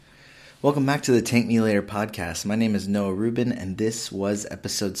Welcome back to the Tank Me Later podcast. My name is Noah Rubin, and this was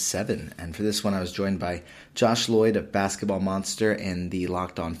episode 7. And for this one, I was joined by Josh Lloyd of Basketball Monster and the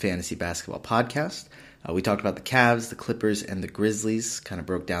Locked On Fantasy Basketball podcast. We talked about the Cavs, the Clippers, and the Grizzlies, kind of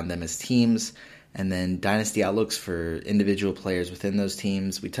broke down them as teams, and then dynasty outlooks for individual players within those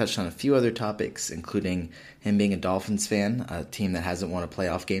teams. We touched on a few other topics, including him being a Dolphins fan, a team that hasn't won a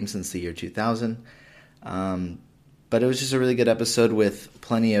playoff game since the year 2000. But it was just a really good episode with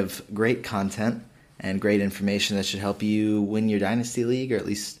plenty of great content and great information that should help you win your Dynasty League, or at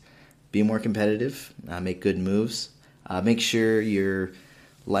least be more competitive, make good moves. Make sure you're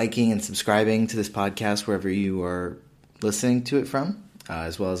liking and subscribing to this podcast wherever you are listening to it from,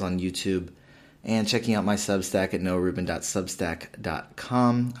 as well as on YouTube, and checking out my Substack at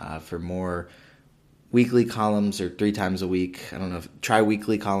noarubin.substack.com for more weekly columns, or 3 times a week. I don't know,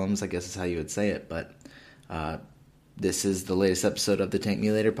 tri-weekly columns, I guess is how you would say it, but this is the latest episode of the Tank Me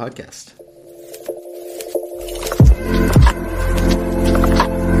Later podcast.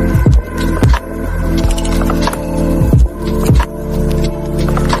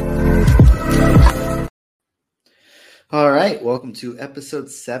 All right, welcome to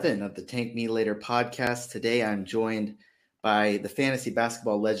episode 7 of the Tank Me Later podcast. Today I'm joined by the fantasy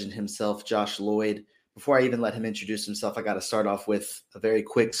basketball legend himself, Josh Lloyd. Before I even let him introduce himself, I got to start off with a very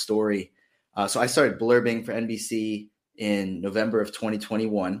quick story. So I started blurbing for NBC in November of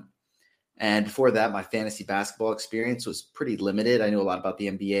 2021. And before that, my fantasy basketball experience was pretty limited. I knew a lot about the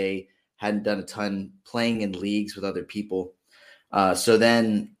NBA, hadn't done a ton playing in leagues with other people. So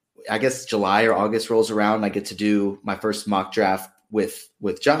then I guess July or August rolls around, and I get to do my first mock draft with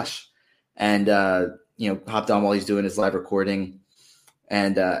Josh. And, hopped on while he's doing his live recording.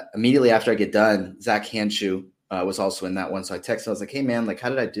 And immediately after I get done, Zach Hanshu was also in that one. So I texted him, I was like, hey, man, how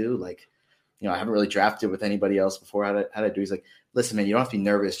did I do? I haven't really drafted with anybody else before. How did I do? He's like, listen, man, you don't have to be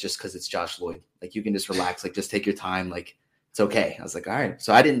nervous just because it's Josh Lloyd. You can just relax. Just take your time. It's okay. I was like, all right.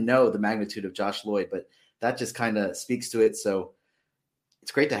 So I didn't know the magnitude of Josh Lloyd, but that just kind of speaks to it. So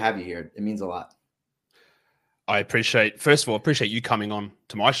it's great to have you here. It means a lot. First of all, appreciate you coming on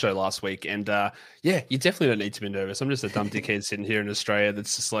to my show last week. And you definitely don't need to be nervous. I'm just a dumb dickhead sitting here in Australia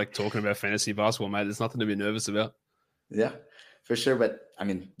that's just talking about fantasy basketball, mate. There's nothing to be nervous about. Yeah, for sure. But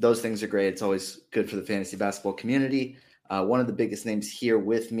those things are great. It's always good for the fantasy basketball community. One of the biggest names here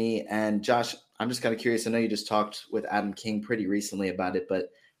with me. And Josh, I'm just kind of curious. I know you just talked with Adam King pretty recently about it, but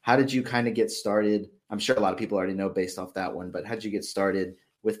how did you kind of get started? I'm sure a lot of people already know based off that one, but how did you get started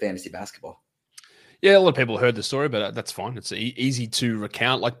with fantasy basketball? Yeah, a lot of people heard the story, but that's fine. It's easy to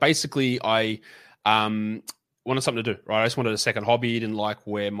recount. Basically, I wanted something to do, right? I just wanted a second hobby. Didn't like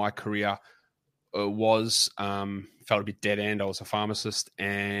where my career was. Felt a bit dead end. I was a pharmacist,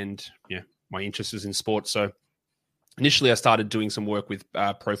 and my interest was in sports. So initially I started doing some work with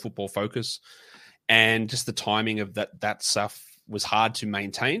Pro Football Focus, and just the timing of that stuff was hard to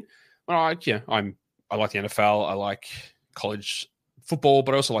maintain. I like the NFL. I like college football,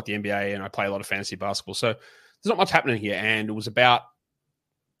 but I also like the NBA, and I play a lot of fantasy basketball. So there's not much happening here. And it was about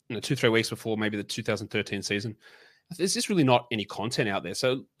 2-3 weeks before maybe the 2013 season. There's just really not any content out there.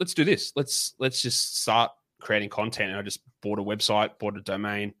 So let's do this. Let's just start creating content. And I just bought a website, bought a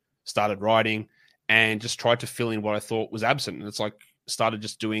domain, started writing, and just tried to fill in what I thought was absent. And it's started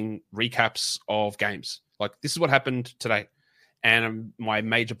just doing recaps of games. This is what happened today. And my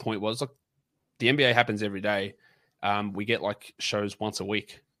major point was, the NBA happens every day. We get shows once a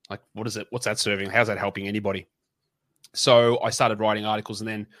week. What is it? What's that serving? How's that helping anybody? So I started writing articles, and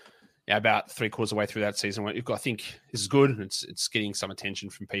then about 3/4 of the way through that season, I think this is good. It's getting some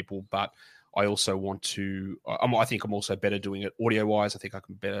attention from people, but I also want to. I think I'm also better doing it audio wise. I think I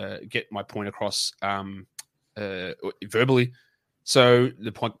can better get my point across verbally. So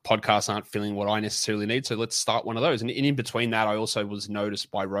the podcasts aren't filling what I necessarily need. So let's start one of those. And in between that, I also was noticed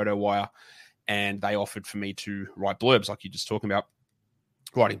by RotoWire, and they offered for me to write blurbs, like you're just talking about,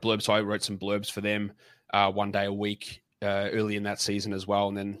 writing blurbs. So I wrote some blurbs for them one day a week early in that season as well.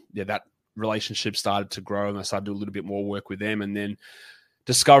 And then that relationship started to grow, and I started to do a little bit more work with them. And then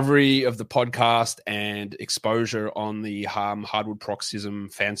discovery of the podcast and exposure on the Hardwood Paroxysm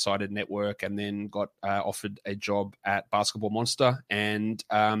fan-sided network, and then got offered a job at Basketball Monster, and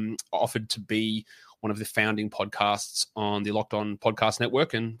offered to be one of the founding podcasts on the Locked On Podcast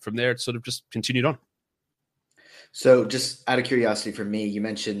Network. And from there, it sort of just continued on. So just out of curiosity for me, you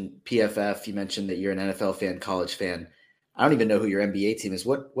mentioned PFF, you mentioned that you're an NFL fan, college fan. I don't even know who your NBA team is.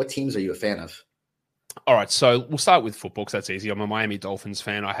 What teams are you a fan of? All right, so we'll start with football because that's easy. I'm a Miami Dolphins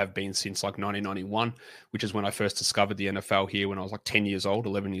fan. I have been since like 1991, which is when I first discovered the NFL here when I was like 10 years old,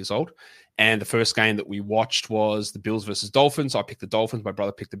 11 years old. And the first game that we watched was the Bills versus Dolphins. I picked the Dolphins. My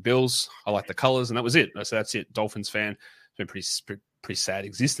brother picked the Bills. I like the colors, and that was it. So that's it. Dolphins fan. It's been pretty sad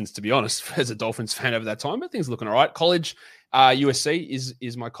existence, to be honest, as a Dolphins fan over that time, but things are looking all right. College, USC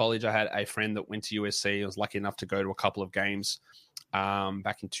is my college. I had a friend that went to USC. I was lucky enough to go to a couple of games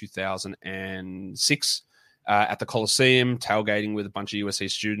back in 2006 at the Coliseum, tailgating with a bunch of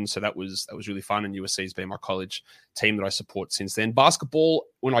USC students. So that was really fun. And USC has been my college team that I support since then. Basketball,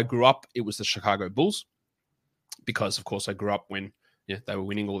 when I grew up, it was the Chicago Bulls because, of course, I grew up when they were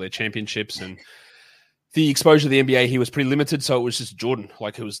winning all their championships and the exposure to the NBA here was pretty limited. So it was just Jordan.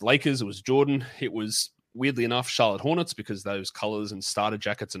 Like it was Lakers, it was Jordan. It was, weirdly enough, Charlotte Hornets because those colors and starter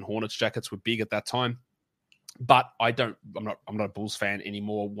jackets and Hornets jackets were big at that time. But I'm not a Bulls fan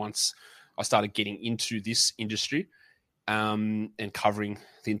anymore once I started getting into this industry and covering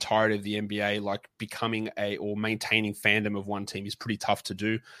the entirety of the NBA. Like becoming or maintaining fandom of one team is pretty tough to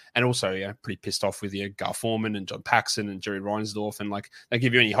do. And also, pretty pissed off with Gar Forman and John Paxson and Jerry Reinsdorf. And like, they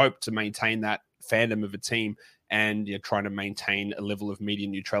give you any hope to maintain that fandom of a team and you're trying to maintain a level of media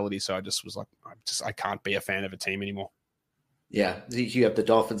neutrality. So I just was like, I can't be a fan of a team anymore. Yeah, you have the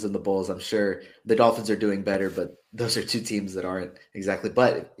Dolphins and the Bulls. I'm sure the Dolphins are doing better, but those are two teams that aren't exactly.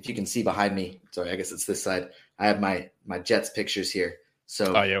 But if you can see behind me, sorry, I guess it's this side. I have my Jets pictures here.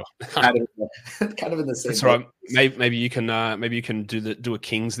 So kind of in the same. That's right. Maybe you can do a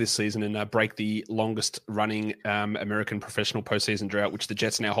Kings this season and break the longest running American professional postseason drought, which the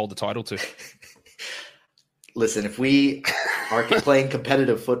Jets now hold the title to. Listen, if we are playing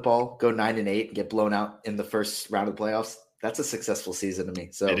competitive football, go 9-8, and get blown out in the first round of the playoffs, that's a successful season to me.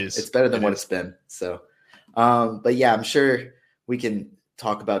 So it's better than what it's been. So, but yeah, I'm sure we can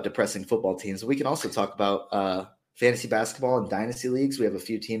talk about depressing football teams. We can also talk about fantasy basketball and dynasty leagues. We have a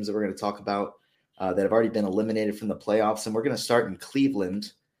few teams that we're going to talk about that have already been eliminated from the playoffs. And we're going to start in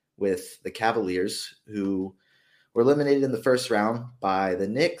Cleveland with the Cavaliers, who were eliminated in the first round by the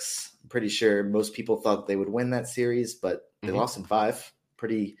Knicks. I'm pretty sure most people thought they would win that series, but they lost in 5.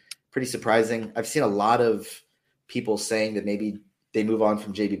 Pretty surprising. I've seen a lot of people saying that maybe they move on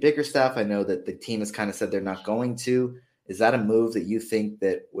from JB Bickerstaff. I know that the team has kind of said they're not going to. Is that a move that you think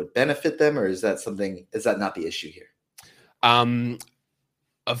that would benefit them, or is that not the issue here?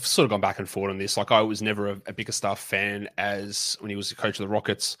 I've sort of gone back and forth on this. Like, I was never a Bickerstaff fan as when he was the coach of the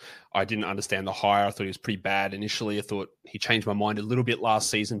Rockets. I didn't understand the hire. I thought he was pretty bad initially. I thought he changed my mind a little bit last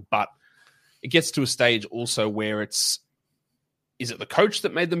season, but it gets to a stage also where is it the coach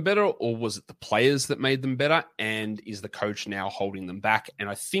that made them better, or was it the players that made them better? And is the coach now holding them back? And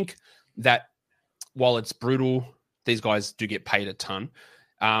I think that while it's brutal, these guys do get paid a ton.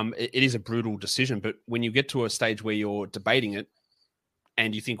 It is a brutal decision, but when you get to a stage where you're debating it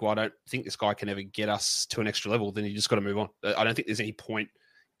and you think, well, I don't think this guy can ever get us to an extra level, then you just got to move on. I don't think there's any point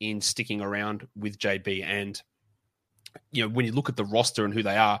in sticking around with JB. And, when you look at the roster and who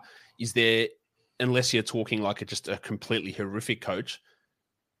they are, is there, unless you're talking like just a completely horrific coach,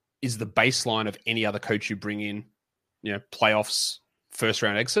 is the baseline of any other coach you bring in, playoffs, first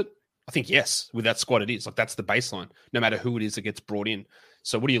round exit? I think yes, with that squad it is. Like, that's the baseline, no matter who it is that gets brought in.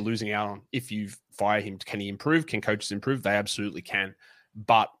 So what are you losing out on? If you fire him, can he improve? Can coaches improve? They absolutely can.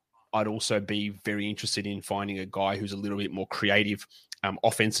 But I'd also be very interested in finding a guy who's a little bit more creative,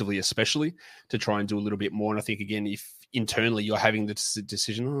 offensively especially, to try and do a little bit more. And I think, again, if internally you're having the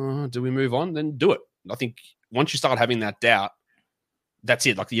decision, do we move on? Then do it. I think once you start having that doubt, that's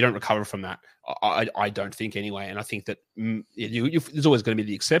it. Like, you don't recover from that. I don't think anyway. And I think that there's always going to be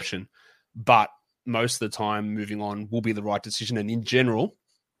the exception, but most of the time moving on will be the right decision. And in general,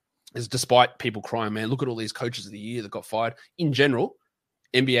 is despite people crying, man, look at all these coaches of the year that got fired. In general,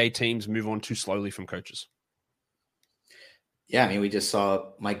 NBA teams move on too slowly from coaches. Yeah, I mean, we just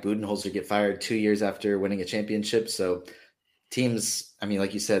saw Mike Budenholzer get fired 2 years after winning a championship. So teams, I mean,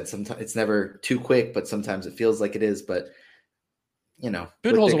 like you said, sometimes it's never too quick, but sometimes it feels like it is. But,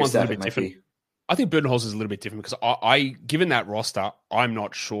 Budenholzer one's a little bit different. I think Budenholzer is a little bit different because I, given that roster, I'm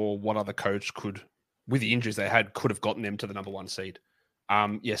not sure what other coach could, with the injuries they had, could have gotten them to the number 1 seed.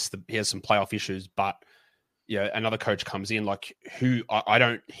 Yes, he has some playoff issues, but another coach comes in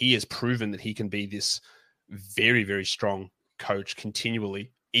he has proven that he can be this very, very strong coach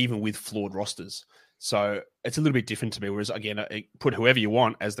continually, even with flawed rosters. So it's a little bit different to me. Whereas, again, put whoever you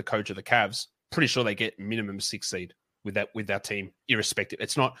want as the coach of the Cavs, pretty sure they get minimum 6 seed with that team, irrespective.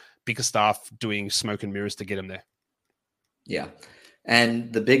 It's not Bickerstaff doing smoke and mirrors to get them there. Yeah.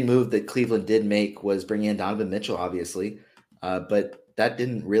 And the big move that Cleveland did make was bringing in Donovan Mitchell, obviously. But that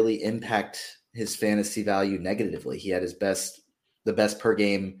didn't really impact his fantasy value negatively. He had the best per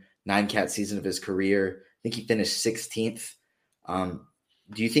game 9-cat season of his career. I think he finished 16th.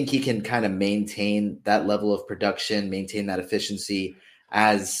 Do you think he can kind of maintain that level of production, maintain that efficiency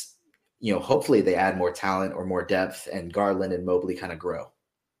as, hopefully they add more talent or more depth and Garland and Mobley kind of grow?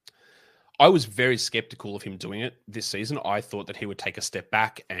 I was very skeptical of him doing it this season. I thought that he would take a step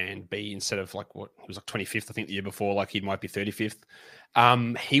back and be, instead of he was 25th, I think the year before, he might be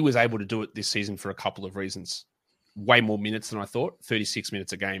 35th. He was able to do it this season for a couple of reasons. Way more minutes than I thought. 36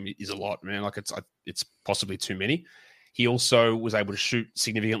 minutes a game is a lot, man. It's possibly too many. He also was able to shoot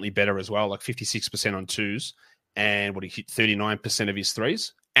significantly better as well, 56% on twos, and he hit 39% of his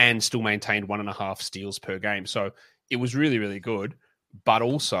threes, and still maintained 1.5 steals per game. So it was really, really good. But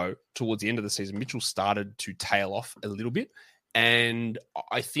also, towards the end of the season, Mitchell started to tail off a little bit. And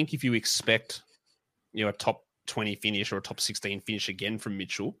I think if you expect, a top 20 finish or a top 16 finish again from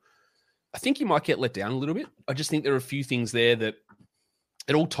Mitchell, I think you might get let down a little bit. I just think there are a few things there that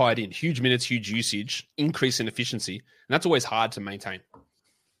it all tied in. Huge minutes, huge usage, increase in efficiency. And that's always hard to maintain.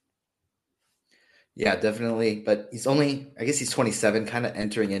 Yeah, definitely. But he's 27, kind of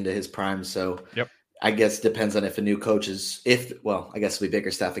entering into his prime. So yep. I guess it depends on if a new coach I guess it'll be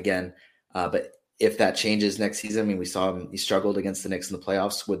Bickerstaff again. But if that changes next season, we saw him, he struggled against the Knicks in the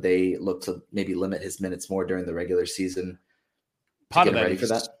playoffs. Would they look to maybe limit his minutes more during the regular season? Part of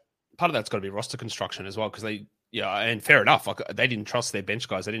that's got to be roster construction as well. Because and fair enough. They didn't trust their bench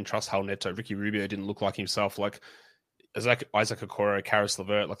guys. They didn't trust Hal Neto. Ricky Rubio didn't look like himself. Isaac Okoro, Karis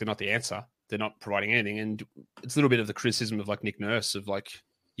LeVert, they're not the answer. They're not providing anything. And it's a little bit of the criticism of Nick Nurse of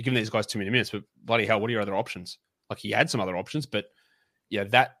you're giving these guys too many minutes, but bloody hell, what are your other options? He had some other options, but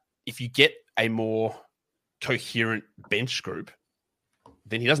that if you get a more coherent bench group,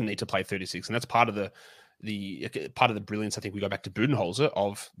 then he doesn't need to play 36. And that's part of the brilliance. I think we go back to Budenholzer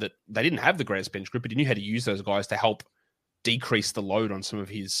of that. They didn't have the greatest bench group, but he knew how to use those guys to help decrease the load on some of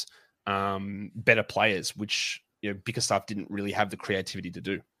his better players, which Bickerstaff didn't really have the creativity to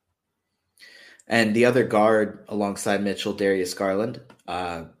do. And the other guard alongside Mitchell, Darius Garland,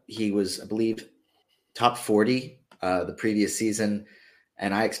 he was, I believe, top 40 the previous season.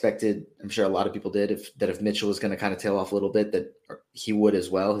 And I expected, I'm sure a lot of people did, if Mitchell was going to kind of tail off a little bit, that he would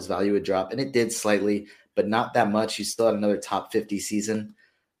as well. His value would drop. And it did slightly, but not that much. He still had another top 50 season.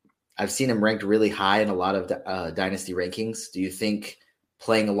 I've seen him ranked really high in a lot of dynasty rankings. Do you think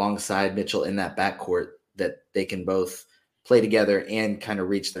playing alongside Mitchell in that backcourt that they can both play together and kind of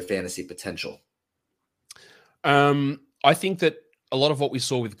reach their fantasy potential? I think that a lot of what we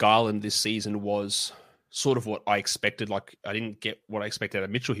saw with Garland this season was sort of what I expected. I didn't get what I expected out of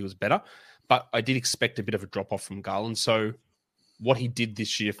Mitchell. He was better, but I did expect a bit of a drop off from Garland. So what he did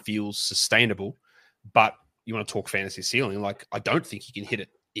this year feels sustainable, but you want to talk fantasy ceiling. I don't think he can hit it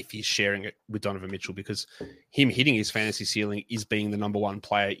if he's sharing it with Donovan Mitchell, because him hitting his fantasy ceiling is being the number one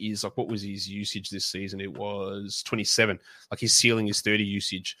player is what was his usage this season? It was 27. His ceiling is 30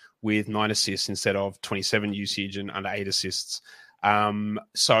 usage with 9 assists instead of 27 usage and under 8 assists.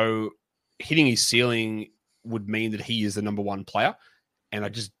 So hitting his ceiling would mean that he is the number one player. And I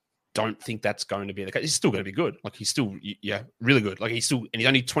just don't think that's going to be the case. He's still going to be good. He's still, really good. And he's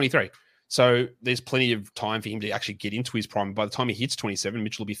only 23. So there's plenty of time for him to actually get into his prime. By the time he hits 27,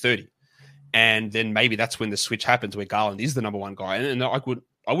 Mitchell will be 30. And then maybe that's when the switch happens where Garland is the number one guy. And I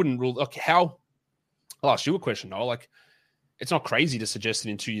wouldn't rule, I'll ask you a question, Noel. It's not crazy to suggest that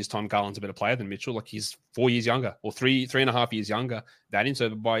in 2 years' time, Garland's a better player than Mitchell. He's 4 years younger or 3.5 years younger than him. So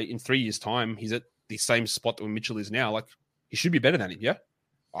in 3 years' time, he's at the same spot that Mitchell is now. He should be better than him. Yeah.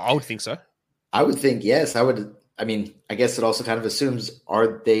 I would think so. I would think, yes. I guess it also kind of assumes,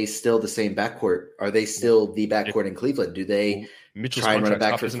 are they still the same backcourt? Are they still the backcourt in Cleveland? Do they try and run it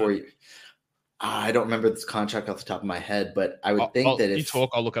back for 4 years? I don't remember this contract off the top of my head, but I would think that if you talk,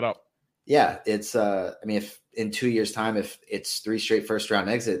 I'll look it up. Yeah, it's if in 2 years' time, if it's 3 straight first round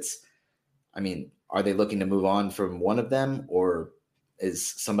exits, are they looking to move on from one of them, or is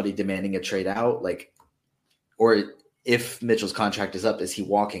somebody demanding a trade out? Or if Mitchell's contract is up, is he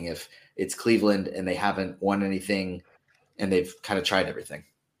walking? If it's Cleveland and they haven't won anything and they've kind of tried everything.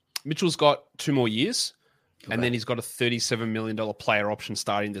 Mitchell's got 2 more years, and then he's got a $37 million player option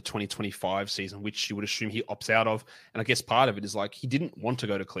starting the 2025 season, which you would assume he opts out of. And I guess part of it is he didn't want to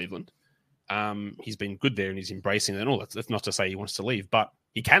go to Cleveland. He's been good there and he's embracing it and all that. That's not to say he wants to leave, but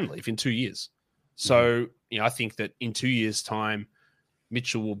he can leave in 2 years. So, I think that in 2 years' time,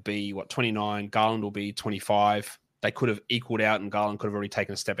 Mitchell will be 29, Garland will be 25. They could have equaled out and Garland could have already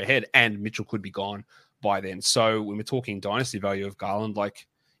taken a step ahead and Mitchell could be gone by then. So when we're talking dynasty value of Garland,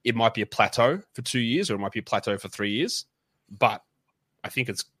 it might be a plateau for 2 years or it might be a plateau for 3 years, but I think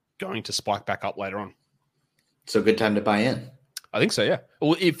it's going to spike back up later on. So good time to buy in. I think so, yeah.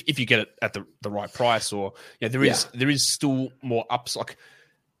 Well, if you get it at the right price, or there is still more ups. Like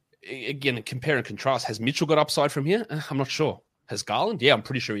again, compare and contrast. Has Mitchell got upside from here? I'm not sure. Has Garland? Yeah, I'm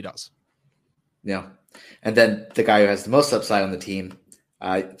pretty sure he does. Yeah, and then the guy who has the most upside on the team,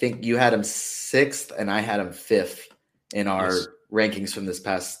 I think you had him 6th, and I had him 5th in our rankings from this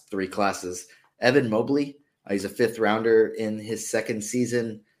past 3 classes. Evan Mobley, he's a 5th rounder in his 2nd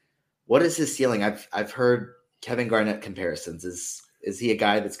season. What is his ceiling? I've heard Kevin Garnett comparisons. Is he a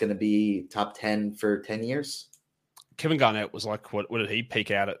guy that's going to be top 10 for 10 years? Kevin Garnett was like, what did he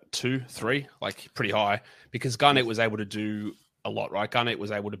peak out at? 2, 3? Like pretty high, because Garnett was able to do a lot, right? Garnett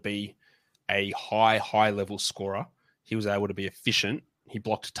was able to be a high level scorer. He was able to be efficient. He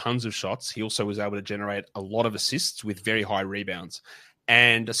blocked tons of shots. He also was able to generate a lot of assists with very high rebounds.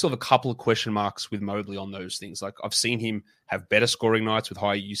 And I still have a couple of question marks with Mobley on those things. Like I've seen him have better scoring nights with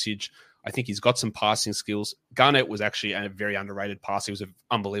higher usage. I think he's got some passing skills. Garnett was actually a very underrated passer. He was an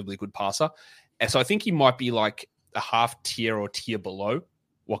unbelievably good passer. And so I think he might be like a half tier or tier below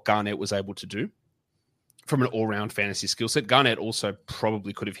what Garnett was able to do from an all-round fantasy skill set. Garnett also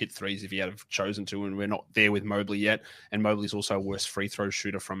probably could have hit threes if he had have chosen to, and we're not there with Mobley yet. And Mobley's also a worse free throw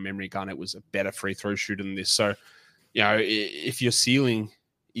shooter from memory. Garnett was a better free throw shooter than this. So, if your ceiling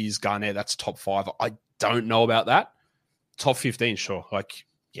is Garnett, that's top 5. I don't know about that. Top 15, sure. Like,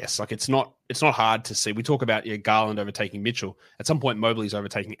 yes, like it's not hard to see. We talk about Garland overtaking Mitchell. At some point, Mobley's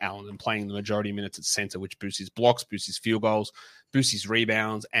overtaking Allen and playing the majority of minutes at center, which boosts his blocks, boosts his field goals, boosts his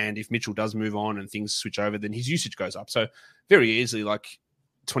rebounds. And if Mitchell does move on and things switch over, then his usage goes up. So very easily, like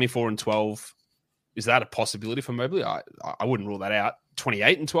 24 and 12, is that a possibility for Mobley? I wouldn't rule that out.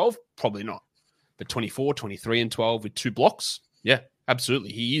 28 and 12, probably not. But 24, 23 and 12 with 2 blocks, yeah,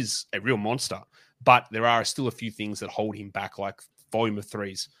 absolutely. He is a real monster. But there are still a few things that hold him back, like volume of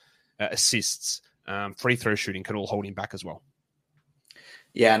threes, assists, free throw shooting can all hold him back as well.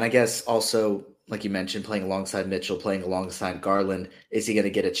 Yeah, and I guess also, like you mentioned, playing alongside Mitchell, playing alongside Garland, is he going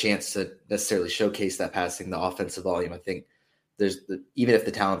to get a chance to necessarily showcase that passing, the offensive volume? I think even if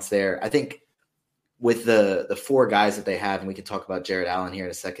the talent's there, I think with the 4 guys that they have, and we can talk about Jared Allen here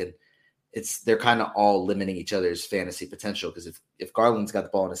in a second, they're kind of all limiting each other's fantasy potential, because if Garland's got the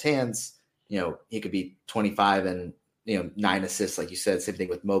ball in his hands, he could be 25 and 9 assists, like you said. Same thing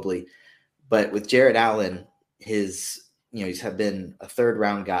with Mobley. But with Jared Allen, he's been a 3rd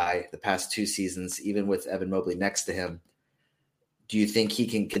round guy the past 2 seasons, even with Evan Mobley next to him. Do you think he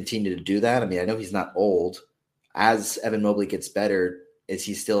can continue to do that? I mean, I know he's not old. As Evan Mobley gets better, is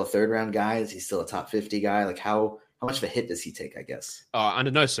he still a 3rd round guy? Is he still a top 50 guy? Like how much of a hit does he take, I guess?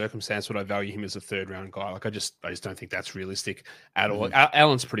 Under no circumstance would I value him as a 3rd round guy. Like I just don't think that's realistic at all.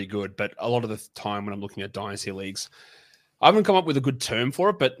 Allen's pretty good, but a lot of the time when I'm looking at dynasty leagues, I haven't come up with a good term for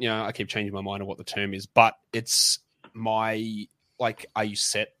it, but I keep changing my mind on what the term is. But it's my are you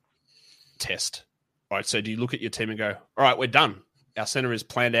set test? All right. So do you look at your team and go, all right, we're done. Our center is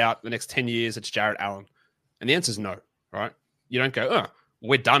planned out the next 10 years. It's Jared Allen. And the answer is no, right? You don't go,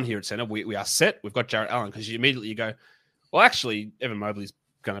 we're done here at center. We are set. We've got Jared Allen, because you immediately go, well, actually, Evan Mobley's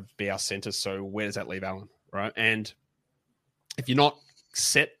going to be our center. So where does that leave Allen, right? And if you're not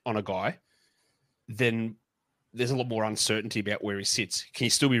set on a guy, then there's a lot more uncertainty about where he sits. Can he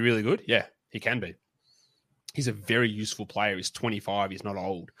still be really good? Yeah, he can be. He's a very useful player. He's 25. He's not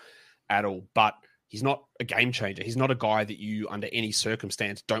old at all, but he's not a game changer. He's not a guy that you, under any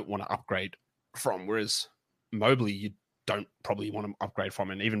circumstance, don't want to upgrade from. Whereas Mobley, you don't probably want to upgrade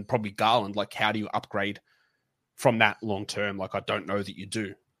from. And even probably Garland, like how do you upgrade from that long term? Like I don't know that you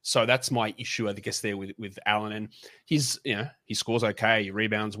do. So that's my issue, I guess, there with Allen. And he's, he scores okay. He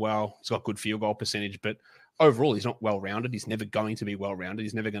rebounds well. He's got good field goal percentage, but overall, he's not well-rounded. He's never going to be well-rounded.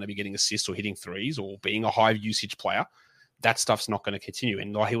 He's never going to be getting assists or hitting threes or being a high-usage player. That stuff's not going to continue.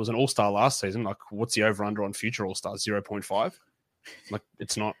 And he was an all-star last season. Like, what's the over-under on future all-stars? 0.5? Like,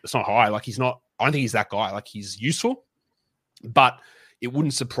 it's not high. Like, I don't think he's that guy. Like, he's useful, but it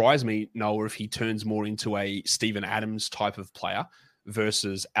wouldn't surprise me, Noah, if he turns more into a Steven Adams type of player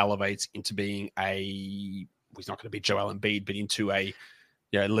versus elevates into being he's not going to be Joel Embiid, but into a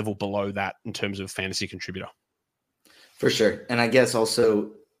level below that in terms of fantasy contributor. For sure. And I guess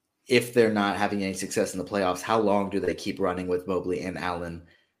also, if they're not having any success in the playoffs, how long do they keep running with Mobley and Allen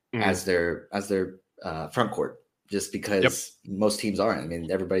as their front court? Just because most teams aren't. I mean,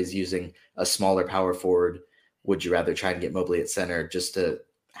 everybody's using a smaller power forward. Would you rather try and get Mobley at center just to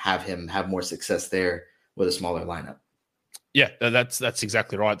have him have more success there with a smaller lineup? Yeah, that's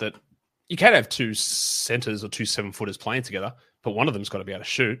exactly right. That you can have 2 centers or 2 7-footers playing together, but one of them's got to be able to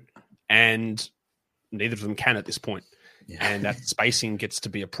shoot, and neither of them can at this point. And that spacing gets to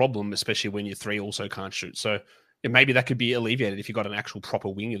be a problem, especially when your three also can't shoot. So maybe that could be alleviated if you got an actual proper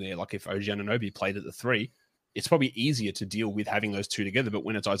winger there. Like if OG Anunoby played at the three, it's probably easier to deal with having those two together. But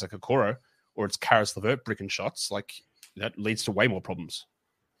when it's Isaac Okoro or it's Karis LeVert bricking shots, like that leads to way more problems.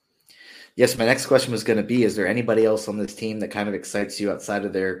 Yes, my next question was going to be, is there anybody else on this team that kind of excites you outside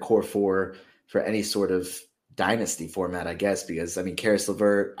of their core four for any sort of dynasty format, I guess? Because, I mean, Karis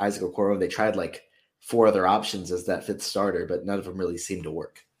LeVert, Isaac Okoro, they tried like 4 other options as that fifth starter, but none of them really seemed to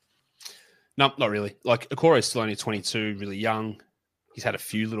work. No, not really. Like Okoro is still only 22, really young. He's had a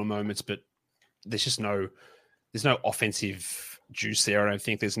few little moments, but there's no offensive juice there. I don't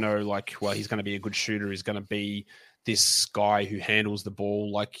think there's no like, well, he's going to be a good shooter. He's going to be this guy who handles the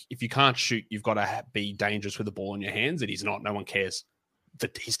ball. Like if you can't shoot, you've got to be dangerous with the ball in your hands. And he's not. No one cares.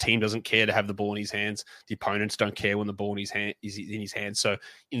 His team doesn't care to have the ball in his hands. The opponents don't care when the ball is in his hands. So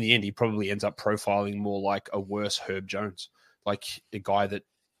in the end, he probably ends up profiling more like a worse Herb Jones, like a guy that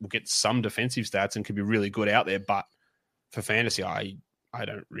will get some defensive stats and can be really good out there. But for fantasy, I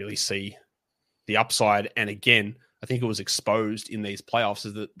don't really see the upside. And again, I think it was exposed in these playoffs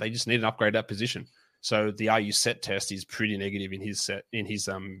is that they just need an upgrade that position. So the RU set test is pretty negative in his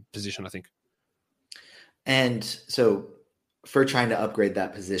position, I think. And so for trying to upgrade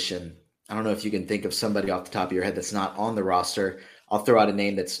that position, I don't know if you can think of somebody off the top of your head that's not on the roster. I'll throw out a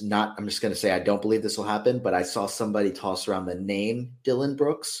name that's not, I'm just going to say I don't believe this will happen, but I saw somebody toss around the name Dillon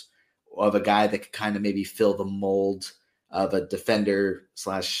Brooks, of a guy that could kind of maybe fill the mold of a defender /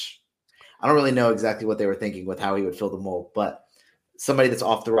 I don't really know exactly what they were thinking with how he would fill the mold, but somebody that's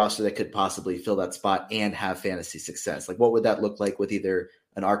off the roster that could possibly fill that spot and have fantasy success. Like what would that look like with either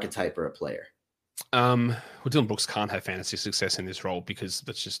an archetype or a player? Well, Dillon Brooks can't have fantasy success in this role because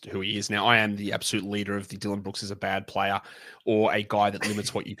that's just who he is. Now, I am the absolute leader of the Dillon Brooks is a bad player or a guy that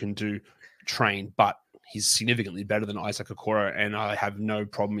limits what you can do train, but he's significantly better than Isaac Okoro, and I have no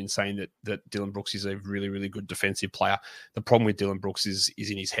problem in saying that Dillon Brooks is a really, really good defensive player. The problem with Dillon Brooks is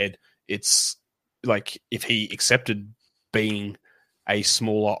in his head. It's like if he accepted being a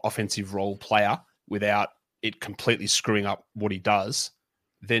smaller offensive role player without it completely screwing up what he does,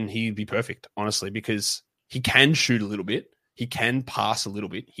 then he'd be perfect, honestly, because he can shoot a little bit. He can pass a little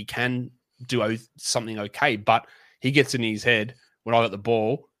bit. He can do something okay, but he gets in his head, when I got the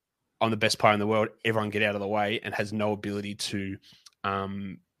ball, I'm the best player in the world, everyone get out of the way, and has no ability to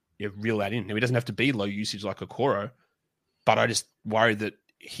reel that in. Now, he doesn't have to be low usage like Okoro, but I just worry that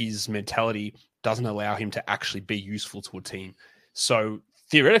his mentality doesn't allow him to actually be useful to a team. So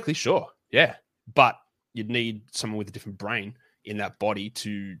theoretically, sure, yeah, but you'd need someone with a different brain in that body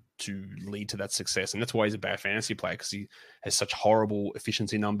to lead to that success. And that's why he's a bad fantasy player, because he has such horrible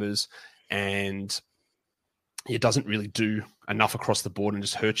efficiency numbers and he doesn't really do enough across the board and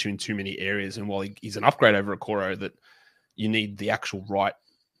just hurts you in too many areas. And while he's an upgrade over Okoro, that you need the actual right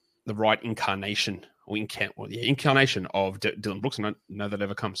incarnation incarnation of Dillon Brooks, and I know that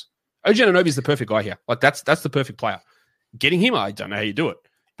ever comes. OG Anunoby is the perfect guy here. Like that's the perfect player. Getting him, I don't know how you do it,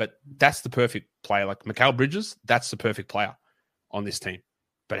 but that's the perfect player. Like Mikal Bridges, that's the perfect player on this team.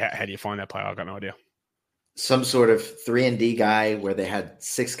 But how do you find that player? I've got no idea. Some sort of 3-and-D guy where they had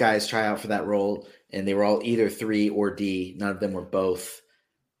 6 guys try out for that role, and they were all either 3 or D. None of them were both.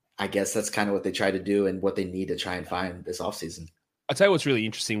 I guess that's kind of what they try to do and what they need to try and find this offseason. I'll tell you what's really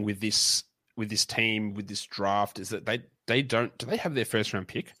interesting with this team, with this draft, is that they don't. Do they have their first round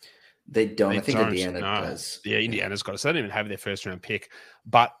pick? They don't. I think Indiana does. Yeah, Indiana's got it. So they don't even have their first round pick.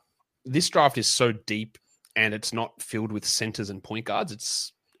 But this draft is so deep and it's not filled with centers and point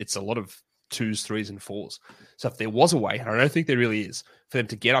guards. It's a lot of 2s, 3s, and 4s. So if there was a way, and I don't think there really is, for them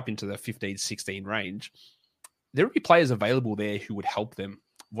to get up into the 15, 16 range, there would be players available there who would help them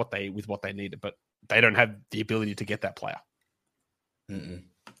with what they needed, but they don't have the ability to get that player. Mm-mm.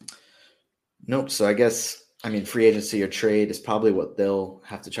 Nope. So I guess, free agency or trade is probably what they'll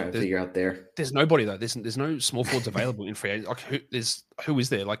have to try and figure out there. There's nobody though. There's no small forwards available in free agency. Like who is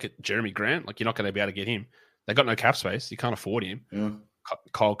there? Like Jeremy Grant? Like you're not going to be able to get him. They got no cap space. You can't afford him. Yeah.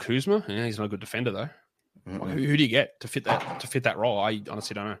 Kyle Kuzma. Yeah, he's not a good defender though. Like, who do you get to fit that role? I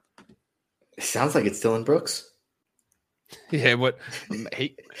honestly don't know. It sounds like it's Dillon Brooks. Yeah,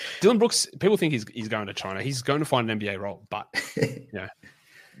 Dillon Brooks. People think he's going to China. He's going to find an NBA role, but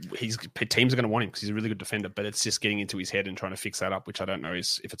teams are going to want him because he's a really good defender. But it's just getting into his head and trying to fix that up, which I don't know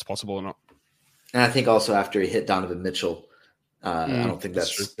if it's possible or not. And I think also after he hit Donovan Mitchell, I don't think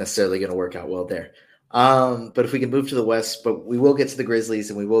that's necessarily going to work out well there. But if we can move to the West, but we will get to the Grizzlies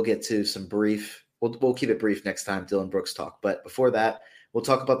and we will get to some brief. We'll keep it brief next time, Dillon Brooks talk. But before that, we'll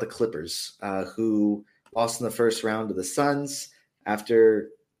talk about the Clippers, who lost in the first round to the Suns after,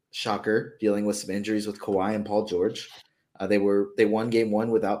 shocker, dealing with some injuries with Kawhi and Paul George. They won game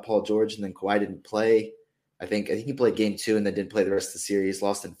 1 without Paul George, and then Kawhi didn't play. I think he played game 2 and then didn't play the rest of the series,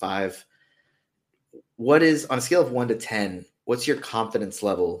 lost in 5. What is, on a scale of 1 to 10, what's your confidence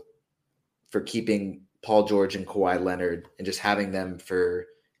level for keeping Paul George and Kawhi Leonard and just having them for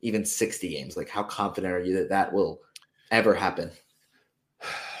even 60 games? Like, how confident are you that will ever happen?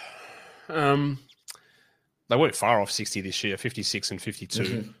 They weren't far off 60 this year, 56 and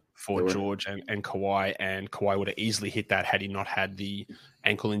 52 for George and Kawhi would have easily hit that had he not had the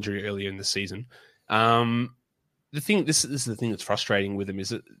ankle injury earlier in the season. This is the thing that's frustrating with them, is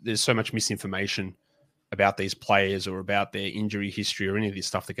that there's so much misinformation about these players or about their injury history or any of this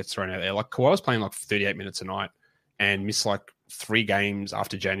stuff that gets thrown out there. Like, Kawhi was playing like 38 minutes a night and missed like 3 games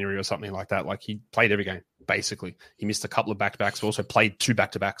after January or something like that. Like, he played every game, basically. He missed a couple of back-to-backs, but also played 2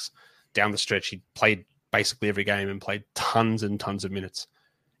 back-to-backs down the stretch. He played basically every game and played tons and tons of minutes.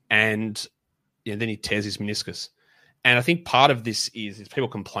 And then he tears his meniscus. And I think part of this is people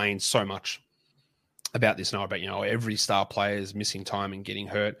complain so much about this now, about, every star player is missing time and getting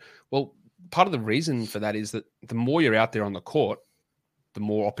hurt. Well, part of the reason for that is that the more you're out there on the court, the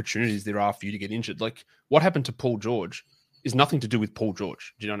more opportunities there are for you to get injured. Like, what happened to Paul George is nothing to do with Paul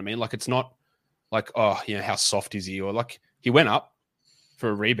George. Do you know what I mean? Like, it's not like, how soft is he? Or like, he went up for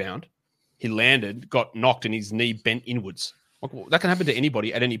a rebound, he landed, got knocked, and his knee bent inwards. Like, well, that can happen to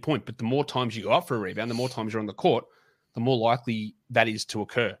anybody at any point. But the more times you go up for a rebound, the more times you're on the court, the more likely that is to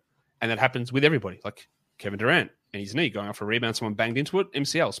occur. And that happens with everybody. Like Kevin Durant and his knee going up for a rebound, someone banged into it,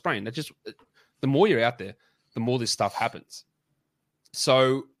 MCL, sprain. The more you're out there, the more this stuff happens.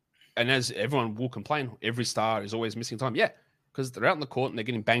 So, and as everyone will complain, every star is always missing time. Yeah, because they're out in the court and they're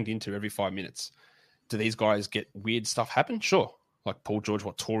getting banged into every 5 minutes. Do these guys get weird stuff happen? Sure. Like Paul George,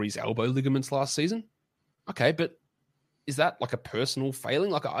 tore his elbow ligaments last season? Okay, but is that like a personal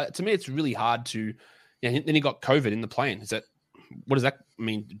failing? Like, to me, it's really hard to. Then he got COVID in the plane. What does that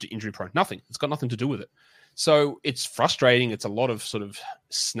mean? Injury prone? Nothing. It's got nothing to do with it. So it's frustrating. It's a lot of sort of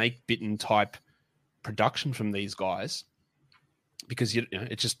snake bitten type production from these guys because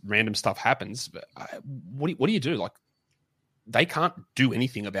it's just random stuff happens. But what do you do? Like, they can't do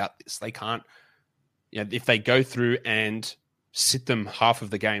anything about this. They can't. If they go through and sit them half of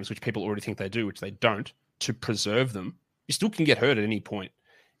the games, which people already think they do, which they don't, to preserve them, you still can get hurt at any point.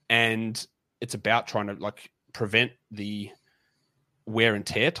 And it's about trying to prevent the wear and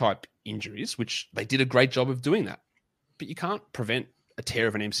tear type injuries, which they did a great job of doing that. But you can't prevent a tear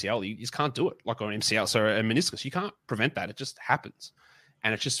of an MCL. You just can't do it. Like on MCL, so a meniscus, you can't prevent that. It just happens.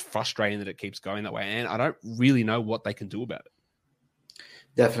 And it's just frustrating that it keeps going that way. And I don't really know what they can do about it.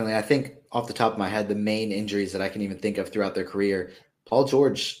 Definitely. I think off the top of my head, the main injuries that I can even think of throughout their career, Paul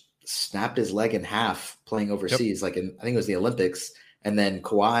George snapped his leg in half playing overseas, I think it was the Olympics. And then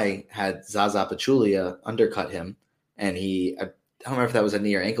Kawhi had Zaza Pachulia undercut him. And I don't remember if that was a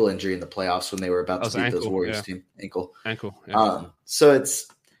knee or ankle injury in the playoffs when they were about to beat those Warriors team. Ankle. Yeah. So it's,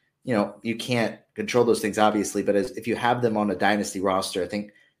 you can't control those things, obviously. But if you have them on a dynasty roster, I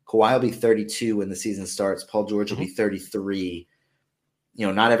think Kawhi will be 32 when the season starts. Paul George will be 33.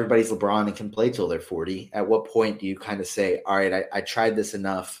 Not everybody's LeBron and can play till they're 40. At what point do you kind of say, all right, I tried this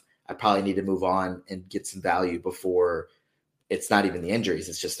enough. I probably need to move on and get some value before it's not even the injuries.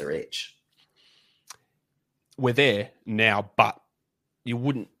 It's just their age. We're there now, but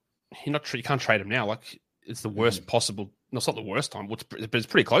you can't trade them now. Like, it's the worst possible. No, it's not the worst time, but it's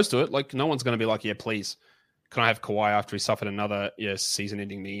pretty close to it. Like, no one's going to be like, yeah, please, can I have Kawhi after he suffered another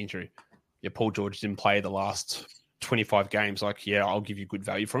season-ending knee injury? Yeah, Paul George didn't play the last 25 games. Like, yeah, I'll give you good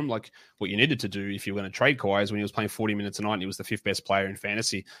value for him. Like, what you needed to do if you were going to trade Kawhi is when he was playing 40 minutes a night and he was the 5th best player in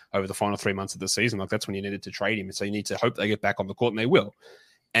fantasy over the final 3 months of the season. Like, that's when you needed to trade him. And so you need to hope they get back on the court, and they will,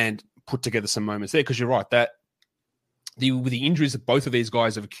 and put together some moments there. Because you're right, that with the injuries that both of these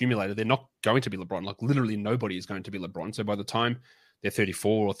guys have accumulated, they're not going to be LeBron. Like, literally nobody is going to be LeBron. So by the time they're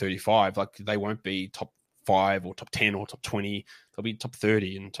 34 or 35, like, they won't be top 5 or top 10 or top 20. They'll be top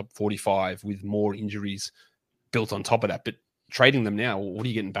 30 and top 45 with more injuries built on top of that. But trading them now, what are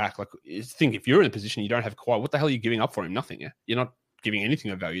you getting back? Like, think if you're in a position you don't have Kawhi, what the hell are you giving up for him? Nothing. Yeah, you're not giving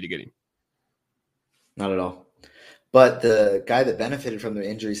anything of value to get him. Not at all. But the guy that benefited from their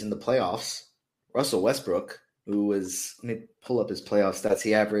injuries in the playoffs, Russell Westbrook, who was, let me pull up his playoff stats.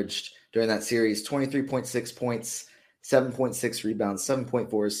 He averaged during that series 23.6 points, 7.6 rebounds,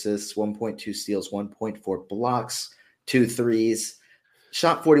 7.4 assists, 1.2 steals, 1.4 blocks, 2 threes.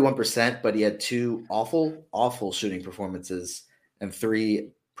 Shot 41%, but he had 2 awful shooting performances and 3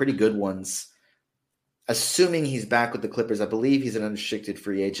 pretty good ones. Assuming he's back with the Clippers, I believe he's an unrestricted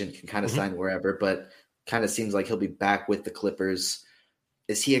free agent, can kind of sign wherever, but kind of seems like he'll be back with the Clippers.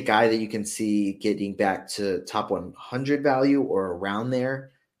 is he a guy that you can see getting back to top 100 value or around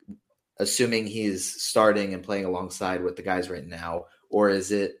there, assuming he's starting and playing alongside with the guys right now? Or is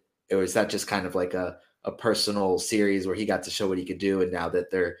that just kind of like a personal series where he got to show what he could do, and now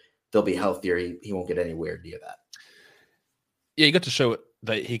that they'll be healthier, he won't get anywhere near that? Yeah, he got to show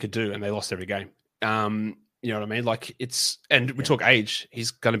what he could do, and they lost every game. You know what I mean? Like we talk age,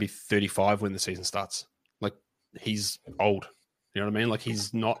 he's going to be 35 when the season starts. Like, he's old. You know what I mean? Like,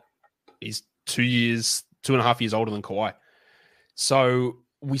 he's 2.5 years older than Kawhi. So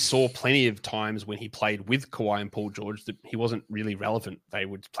we saw plenty of times when he played with Kawhi and Paul George that he wasn't really relevant. They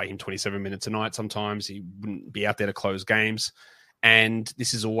would play him 27 minutes a night sometimes. He wouldn't be out there to close games. And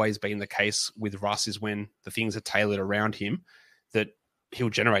this has always been the case with Russ, is when the things are tailored around him, that he'll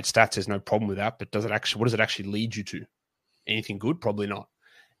generate stats. There's no problem with that. But what does it actually lead you to? Anything good? Probably not.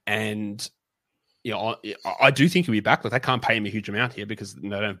 And I do think he'll be back. Like, they can't pay him a huge amount here because they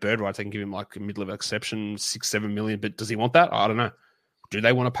don't have bird rights. They can give him like a middle of exception, 6-7 million. But does he want that? I don't know. Do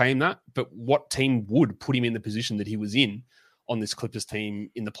they want to pay him that? But what team would put him in the position that he was in on this Clippers team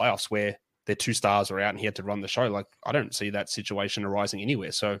in the playoffs, where their two stars are out and he had to run the show? Like, I don't see that situation arising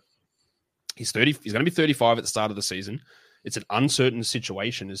anywhere. So he's 30. He's going to be 35 at the start of the season. It's an uncertain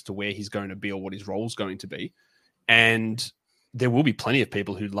situation as to where he's going to be or what his role is going to be. And there will be plenty of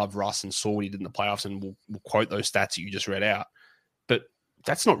people who love Russ and saw what he did in the playoffs and will quote those stats that you just read out. But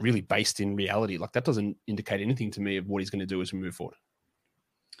that's not really based in reality. Like, that doesn't indicate anything to me of what he's going to do as we move forward.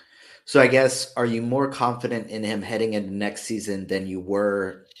 So I guess, are you more confident in him heading into next season than you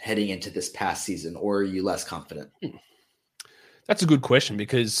were heading into this past season, or are you less confident? That's a good question,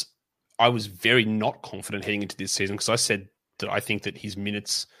 because I was very not confident heading into this season, because I said that I think that his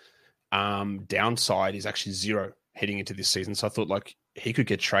minutes downside is actually 0 heading into this season. So I thought, like, he could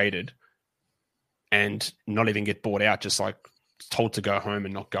get traded and not even get bought out, just like told to go home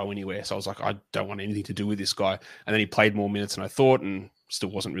and not go anywhere. So I was like, I don't want anything to do with this guy. And then he played more minutes than I thought, and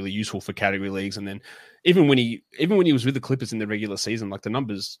still wasn't really useful for category leagues. And then even when he was with the Clippers in the regular season, like, the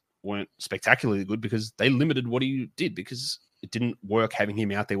numbers weren't spectacularly good because they limited what he did, because it didn't work having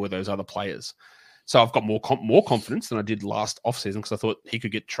him out there with those other players. So I've got more confidence than I did last offseason, because I thought he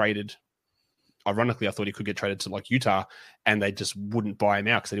could get traded. Ironically, I thought he could get traded to like Utah, and they just wouldn't buy him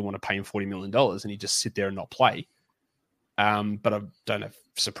out because they didn't want to pay him $40 million, and he'd just sit there and not play. But I don't have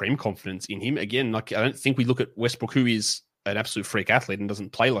supreme confidence in him. Again, like, I don't think we look at Westbrook, who is an absolute freak athlete and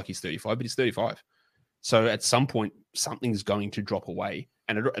doesn't play like he's 35, but he's 35. So at some point, something's going to drop away,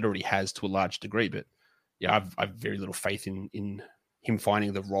 and it already has to a large degree. But yeah, I've very little faith in him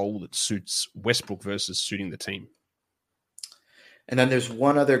finding the role that suits Westbrook versus suiting the team. And then there's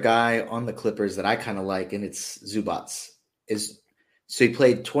one other guy on the Clippers that I kind of like, and it's Zubats. So he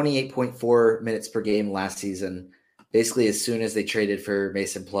played 28.4 minutes per game last season. Basically, as soon as they traded for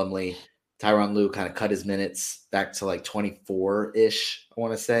Mason Plumlee, Tyronn Lue kind of cut his minutes back to like 24-ish, I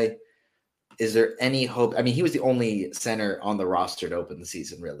want to say. Is there any hope? I mean, he was the only center on the roster to open the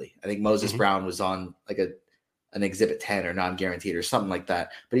season, really. I think Moses Brown was on like an Exhibit 10 or non-guaranteed or something like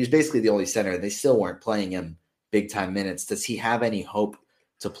that. But he was basically the only center, and they still weren't playing him big-time minutes. Does he have any hope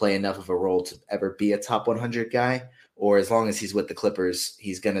to play enough of a role to ever be a top 100 guy? Or as long as he's with the Clippers,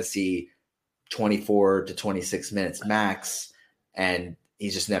 he's going to see 24 to 26 minutes max, and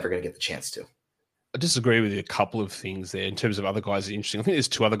he's just never going to get the chance to? I disagree with you a couple of things there in terms of other guys that are interesting. I think there's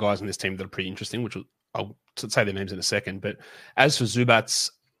 2 other guys on this team that are pretty interesting, which I'll say their names in a second. But as for Zubats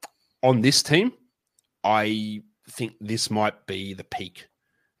on this team, I think this might be the peak.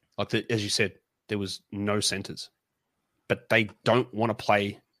 Like, as you said, there was no centers, but they don't want to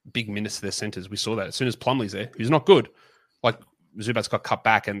play big minutes to their centers. We saw that as soon as Plumlee's there, who's not good. Like, Zubats got cut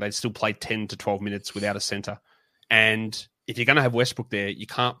back, and they still played 10 to 12 minutes without a center. And if you're going to have Westbrook there, you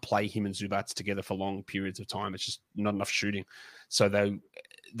can't play him and Zubats together for long periods of time. It's just not enough shooting. So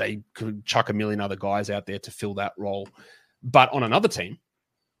they could chuck a million other guys out there to fill that role. But on another team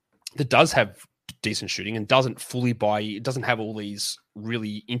that does have decent shooting and doesn't have all these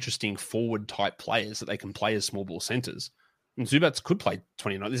really interesting forward type players that they can play as small ball centers, and Zubats could play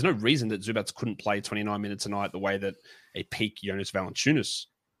 29. There's no reason that Zubats couldn't play 29 minutes a night the way that a peak Jonas Valanciunas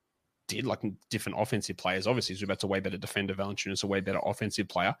did, like different offensive players. Obviously, Zubats a way better defender, Valanciunas a way better offensive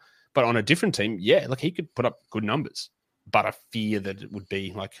player. But on a different team, yeah, like, he could put up good numbers. But I fear that it would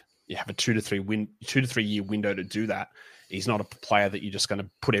be like, you have a 2 to 3 year window to do that. He's not a player that you're just going to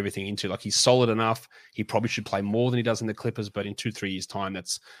put everything into. Like, he's solid enough. He probably should play more than he does in the Clippers, but in 2-3 years' time,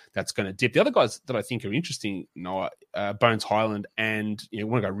 that's going to dip. The other guys that I think are interesting, Noah, Bones Highland, and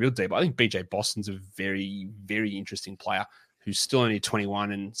want to go real deep, I think BJ Boston's a very, very interesting player who's still only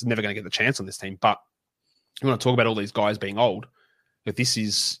 21 and is never going to get the chance on this team. But you want to talk about all these guys being old. If this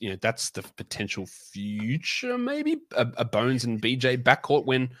is, that's the potential future, maybe a Bones and BJ backcourt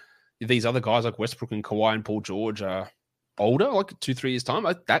when these other guys like Westbrook and Kawhi and Paul George are older, like 2-3 years time,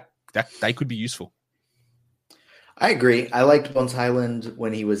 that they could be useful. I agree. I liked Bones Highland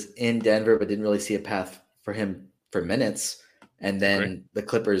when he was in Denver, but didn't really see a path for him for minutes. And then the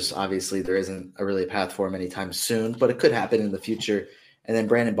Clippers, obviously, there isn't really a path for him anytime soon, but it could happen in the future. And then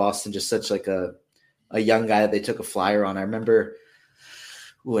Brandon Boston, just such like a young guy that they took a flyer on. I remember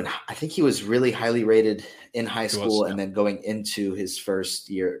and I think he was really highly rated in high school and then going into his first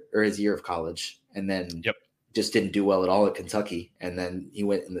year or his year of college, and then just didn't do well at all at Kentucky. And then he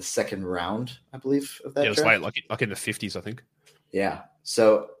went in the second round, I believe, of that draft. It was like in the 50s, I think. Yeah.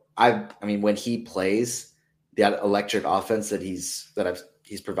 So I mean, when he plays that electric offense that he's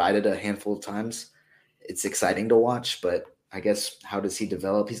provided a handful of times, it's exciting to watch. But I guess how does he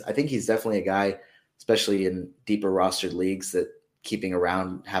develop? I think he's definitely a guy, especially in deeper rostered leagues, that keeping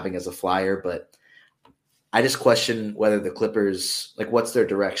around, having as a flyer. But I just question whether the Clippers, like, what's their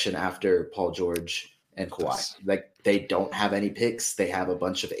direction after Paul George and Kawhi? Like, they don't have any picks. They have a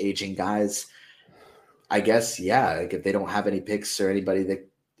bunch of aging guys. I guess, like if they don't have any picks or anybody that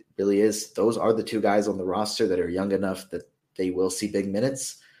really is, those are the two guys on the roster that are young enough that they will see big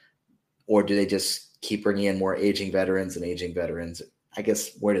minutes. Or do they just keep bringing in more aging veterans? I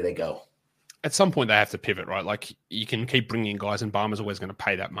guess, where do they go? At some point, they have to pivot, right? Like, you can keep bringing in guys, and Barmer's always going to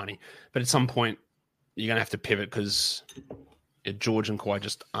pay that money. But at some point, you're going to have to pivot because George and Kawhi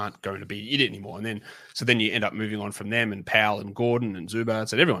just aren't going to be it anymore. And then you end up moving on from them, and Powell and Gordon and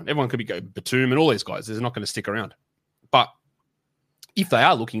Zubats and everyone could be Batum and all these guys. They're not going to stick around. But if they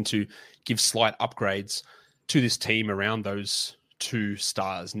are looking to give slight upgrades to this team around those two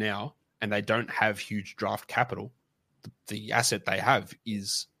stars now, and they don't have huge draft capital, the asset they have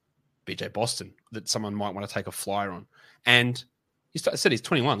is BJ Boston that someone might want to take a flyer on. And he said he's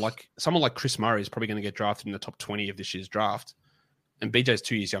 21. Like, someone like Chris Murray is probably going to get drafted in the top 20 of this year's draft. And BJ's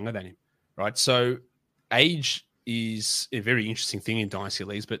 2 years younger than him, right? So age is a very interesting thing in dynasty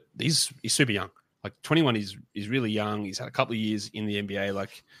leagues, but he's super young. Like, 21 is really young. He's had a couple of years in the NBA.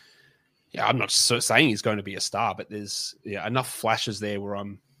 Like, I'm not saying he's going to be a star, but there's enough flashes there where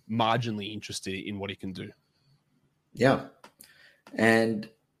I'm marginally interested in what he can do. Yeah. And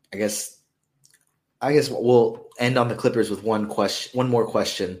I guess we'll end on the Clippers with one more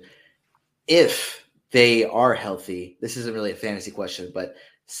question. If they are healthy, this isn't really a fantasy question, but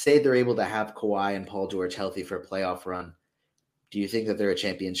say they're able to have Kawhi and Paul George healthy for a playoff run, do you think that they're a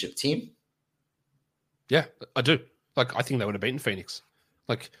championship team? Yeah, I do. Like, I think they would have beaten Phoenix.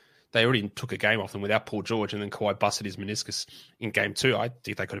 Like, they already took a game off them without Paul George, and then Kawhi busted his meniscus in game 2. I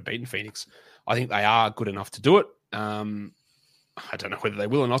think they could have beaten Phoenix. I think they are good enough to do it. I don't know whether they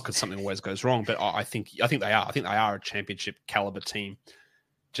will or not because something always goes wrong, but I think they are. I think they are a championship caliber team.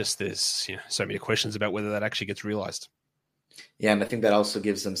 Just there's so many questions about whether that actually gets realized. Yeah, and I think that also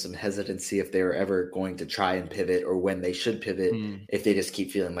gives them some hesitancy if they're ever going to try and pivot, or when they should pivot, if they just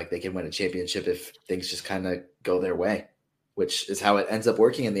keep feeling like they can win a championship if things just kind of go their way, which is how it ends up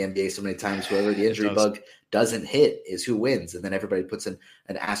working in the NBA so many times. Whoever the injury bug doesn't hit is who wins. And then everybody puts an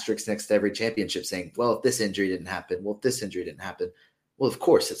asterisk next to every championship saying, well, if this injury didn't happen, well, of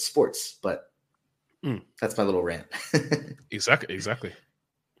course it's sports, but that's my little rant. Exactly.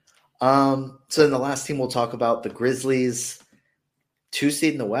 So then the last team we'll talk about, the Grizzlies, 2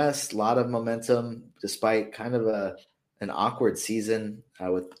 seed in the West, a lot of momentum despite kind of an awkward season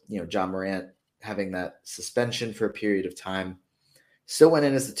with John Morant having that suspension for a period of time. Still went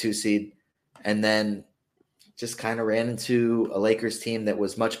in as the 2 seed, and then just kind of ran into a Lakers team that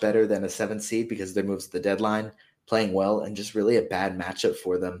was much better than a 7 seed because they moved to the deadline, playing well, and just really a bad matchup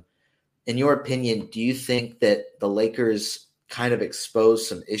for them. In your opinion, do you think that the Lakers kind of exposed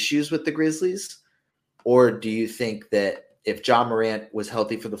some issues with the Grizzlies? Or do you think that if John Morant was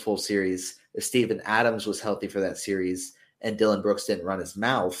healthy for the full series, if Steven Adams was healthy for that series, and Dillon Brooks didn't run his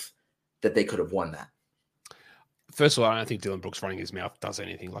mouth, that they could have won that? First of all, I don't think Dillon Brooks running his mouth does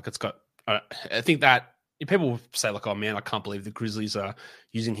anything. Like, I think that people say, like, oh man, I can't believe the Grizzlies are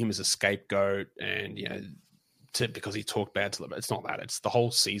using him as a scapegoat and, because he talked bad to them. It's not that. It's the whole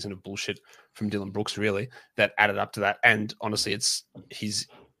season of bullshit from Dillon Brooks, really, that added up to that. And honestly, it's his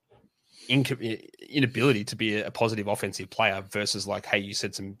inability to be a positive offensive player versus like, hey, you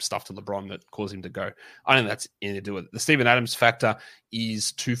said some stuff to LeBron that caused him to go. I don't think that's anything to do with it. The Steven Adams factor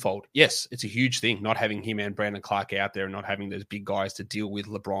is twofold. Yes, it's a huge thing, not having him and Brandon Clark out there and not having those big guys to deal with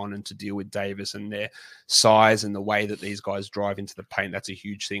LeBron and to deal with Davis and their size and the way that these guys drive into the paint. That's a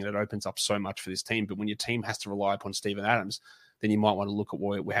huge thing that opens up so much for this team. But when your team has to rely upon Steven Adams, then you might want to look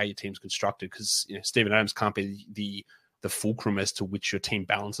at how your team's constructed, because Steven Adams can't be the the fulcrum as to which your team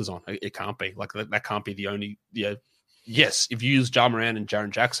balances on. It can't be. Like, that can't be the only, yes, if you use Ja Morant and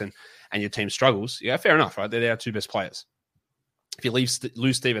Jaren Jackson and your team struggles, yeah, fair enough, right? They're our two best players. If you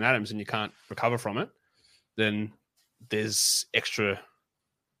lose Steven Adams and you can't recover from it, then there's extra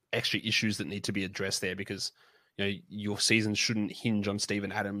issues that need to be addressed there, because your season shouldn't hinge on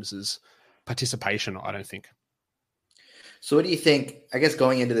Steven Adams' participation, I don't think. So what do you think, I guess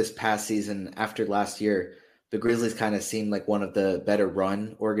going into this past season after last year, the Grizzlies kind of seemed like one of the better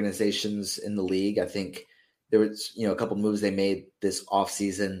run organizations in the league. I think there was, a couple moves they made this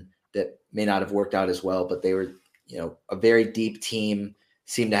offseason that may not have worked out as well, but they were, a very deep team,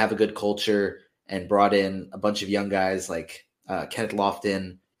 seemed to have a good culture, and brought in a bunch of young guys like Kenneth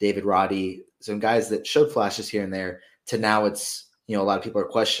Lofton, David Roddy, some guys that showed flashes here and there, to now it's, a lot of people are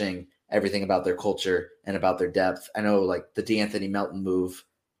questioning everything about their culture and about their depth. I know, like, the DeAnthony Melton move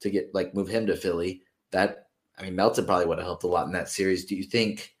to move him to Philly, Melton probably would have helped a lot in that series. Do you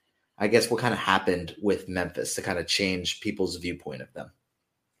think, I guess, what kind of happened with Memphis to kind of change people's viewpoint of them?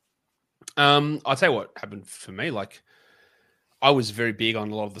 I'll tell you what happened for me. Like, I was very big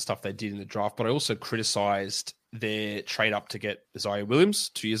on a lot of the stuff they did in the draft, but I also criticized their trade up to get Isaiah Williams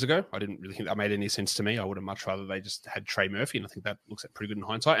 2 years ago. I didn't really think that made any sense to me. I would have much rather they just had Trey Murphy, and I think that looks pretty good in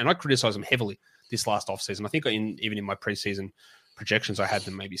hindsight. And I criticized them heavily this last offseason. I think even in my preseason projections, I had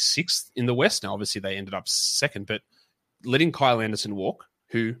them maybe sixth in the West. Now, obviously, they ended up second, but letting Kyle Anderson walk,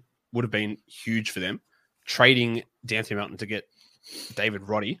 who would have been huge for them, trading DeAnthony Melton to get David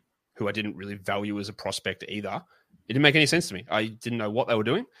Roddy, who I didn't really value as a prospect either, it didn't make any sense to me. I didn't know what they were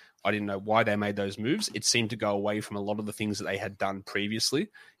doing. I didn't know why they made those moves. It seemed to go away from a lot of the things that they had done previously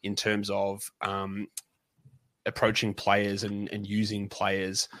in terms of approaching players and using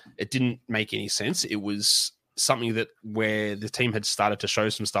players. It didn't make any sense. It was something that where the team had started to show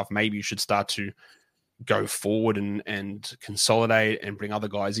some stuff, maybe you should start to go forward and consolidate and bring other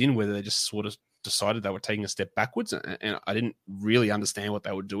guys in, whether they just sort of decided they were taking a step backwards, and I didn't really understand what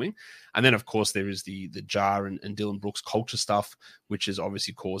they were doing. And then, of course, there is the Ja and Dylan Brooks culture stuff, which is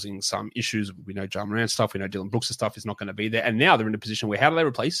obviously causing some issues. We know Ja Morant stuff. We know Dylan Brooks' stuff is not going to be there. And now they're in a position where, how do they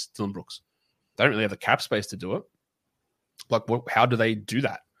replace Dylan Brooks? They don't really have the cap space to do it. Like, how do they do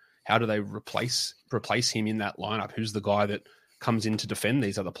that? How do they replace him in that lineup? Who's the guy that comes in to defend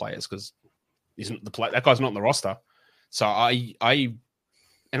these other players? Because that guy's not in the roster. So I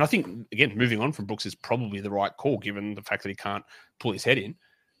think, again, moving on from Brooks is probably the right call, given the fact that he can't pull his head in.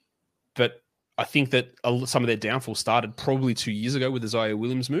 But I think that some of their downfall started probably 2 years ago with the Isaiah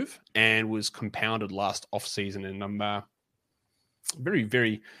Williams move and was compounded last offseason. And I'm very,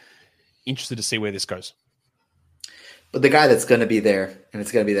 very interested to see where this goes. But the guy that's going to be there, and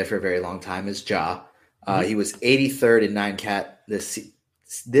it's going to be there for a very long time, is Ja. He was 83rd in 9-cat this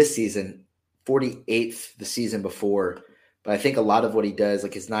season, 48th the season before. But I think a lot of what he does,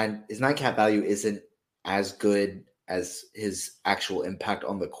 like his 9-cat value isn't as good as his actual impact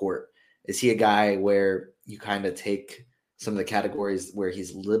on the court. Is he a guy where you kind of take some of the categories where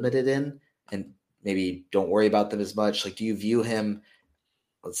he's limited in and maybe don't worry about them as much? Like, do you view him,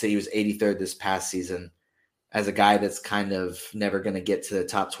 let's say he was 83rd this past season, as a guy that's kind of never going to get to the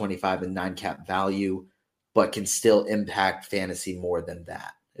top 25 in 9-cat value, but can still impact fantasy more than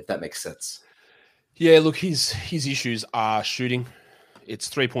that, if that makes sense? Yeah, look, his issues are shooting. It's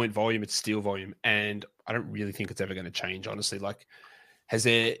 3-point volume, it's steal volume, and I don't really think it's ever going to change, honestly. Like,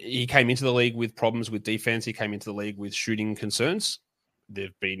 he came into the league with problems with defense. He came into the league with shooting concerns.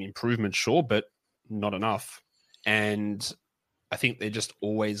 There've been improvements, sure, but not enough. And I think they're just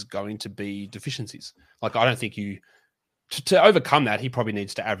always going to be deficiencies. Like, I don't think to overcome that, he probably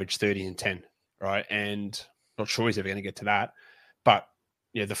needs to average 30 and 10, right? And not sure he's ever going to get to that. But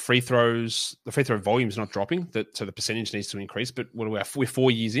yeah, the free throw volume is not dropping, so the percentage needs to increase. But we're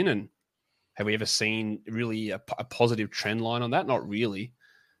 4 years in, and have we ever seen really a positive trend line on that? Not really.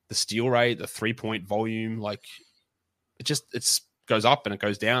 The steal rate, the 3-point volume, like it goes up and it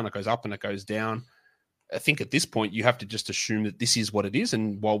goes down, it goes up and it goes down. I think at this point you have to just assume that this is what it is.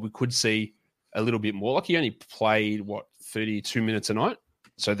 And while we could see a little bit more, like he only played 32 minutes a night,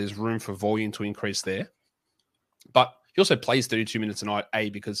 so there's room for volume to increase there. But he also plays 32 minutes a night,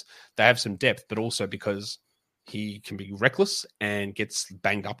 because they have some depth, but also because he can be reckless and gets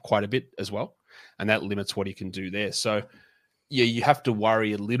banged up quite a bit as well. And that limits what he can do there. So, yeah, you have to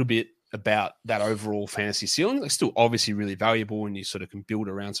worry a little bit about that overall fantasy ceiling. It's still obviously really valuable, and you sort of can build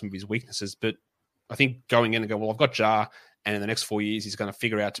around some of his weaknesses. But I think going in and go, well, I've got Ja, and in the next 4 years, he's going to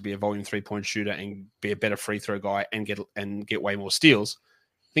figure out to be a volume 3-point shooter and be a better free throw guy and get way more steals.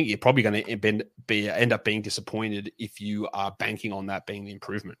 I think you're probably going to end up being disappointed if you are banking on that being the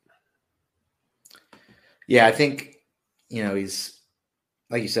improvement. Yeah, I think he's,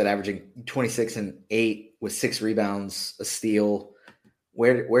 like you said, averaging 26 and 8 with 6 rebounds, a steal.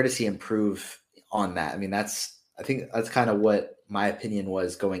 Where does he improve on that? I mean, I think that's kind of what my opinion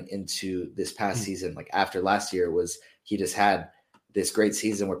was going into this past season. Like after last year, was he just had this great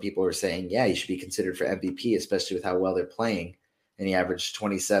season where people were saying, yeah, he should be considered for MVP, especially with how well they're playing. And he averaged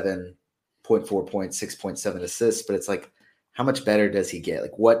 27.4 points, 6.7 assists. But it's like, how much better does he get?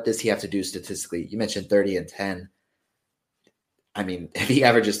 Like, what does he have to do statistically? You mentioned 30 and 10. I mean, if he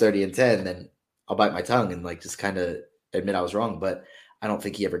averages 30 and 10, then I'll bite my tongue and like just kind of admit I was wrong. But I don't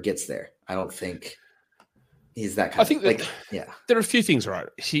think he ever gets there. I don't think he's that kind of like, yeah. There are a few things, right?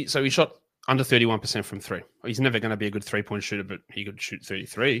 He shot under 31% from 3. He's never going to be a good 3-point shooter, but he could shoot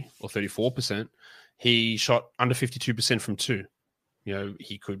 33 or 34%. He shot under 52% from 2.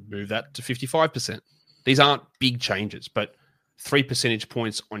 He could move that to 55%. These aren't big changes, but 3 percentage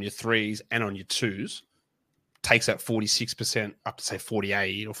points on your 3s and on your 2s takes that 46% up to say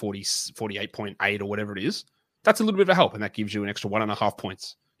 48 or 48.8 or whatever it is. That's a little bit of a help, and that gives you an extra 1.5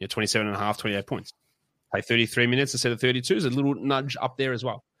 points. 27.5, 28 points. Play 33 minutes instead of 32 is a little nudge up there as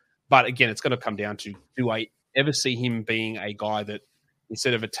well. But again, it's going to come down to, do I ever see him being a guy that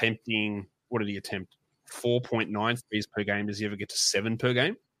instead of attempting, what did he attempt? 4.9 threes per game. Does he ever get to 7 per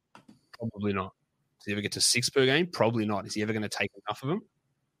game? Probably not. Does he ever get to 6 per game? Probably not. Is he ever going to take enough of them?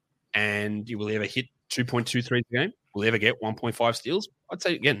 And will he ever hit 2.2 threes a game? Will he ever get 1.5 steals? I'd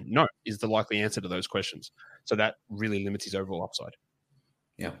say, again, no, is the likely answer to those questions. So that really limits his overall upside.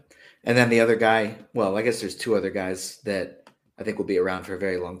 Yeah. And then the other guy, well, I guess there's 2 other guys that I think will be around for a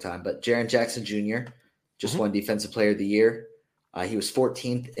very long time, but Jaren Jackson Jr. just won Defensive Player of the Year. He was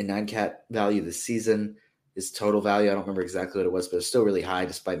 14th in 9-cat value this season. His total value, I don't remember exactly what it was, but it's still really high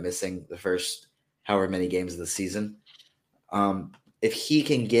despite missing the first however many games of the season. If he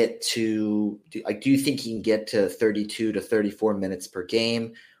can get to, do you think he can get to 32 to 34 minutes per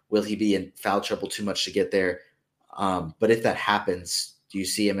game? Will he be in foul trouble too much to get there? But if that happens, do you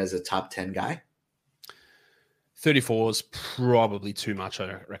see him as a top 10 guy? 34 is probably too much,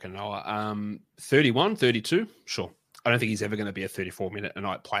 I reckon, Noah. 31, 32, sure. I don't think he's ever going to be a 34-minute a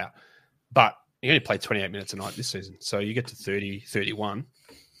night player. But he only played 28 minutes a night this season. So you get to 30, 31.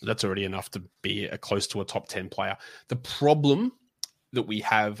 That's already enough to be close to a top 10 player. The problem that we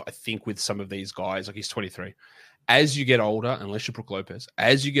have, I think, with some of these guys, like he's 23, as you get older, unless you're Brook Lopez,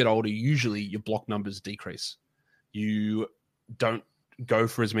 as you get older, usually your block numbers decrease. You don't go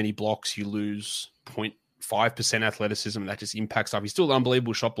for as many blocks. You lose 0.5% athleticism. That just impacts stuff. He's still an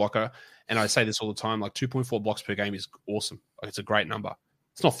unbelievable shot blocker. And I say this all the time, like 2.4 blocks per game is awesome. Like it's a great number.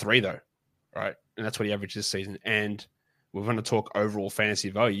 It's not 3 though, right? And that's what he averaged this season. And we're going to talk overall fantasy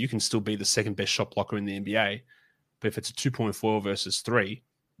value. You can still be the second best shot blocker in the NBA. But if it's a 2.4 versus 3,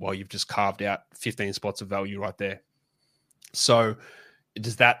 well, you've just carved out 15 spots of value right there. So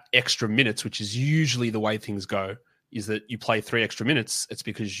does that extra minutes, which is usually the way things go, is that you play 3 extra minutes, it's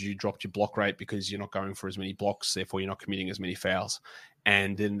because you dropped your block rate because you're not going for as many blocks, therefore you're not committing as many fouls.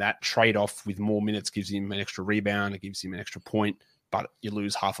 And then that trade-off with more minutes gives him an extra rebound, it gives him an extra point, but you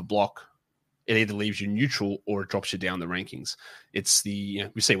lose half a block. It either leaves you neutral or it drops you down the rankings. It's we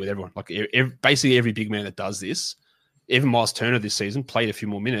see it with everyone. Like basically every big man that does this, even Miles Turner this season played a few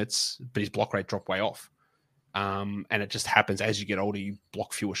more minutes, but his block rate dropped way off. And it just happens as you get older, you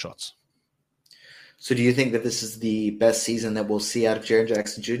block fewer shots. So do you think that this is the best season that we'll see out of Jaren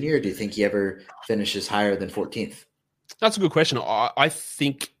Jackson Jr., or do you think he ever finishes higher than 14th? That's a good question. I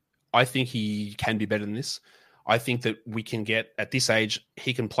think he can be better than this. I think that we can get, at this age,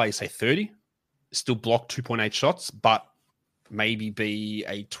 he can play, say, 30, still block 2.8 shots, but maybe be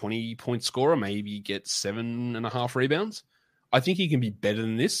a 20-point scorer, maybe get 7.5 rebounds. I think he can be better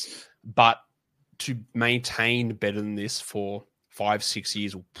than this, but to maintain better than this for 5-6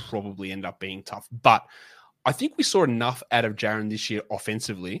 years will probably end up being tough. But I think we saw enough out of Jaren this year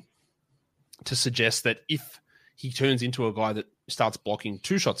offensively to suggest that if he turns into a guy that starts blocking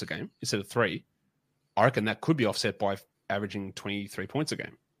 2 shots a game instead of 3, I reckon that could be offset by averaging 23 points a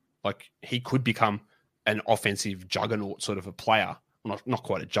game. Like he could become an offensive juggernaut sort of a player. Well, not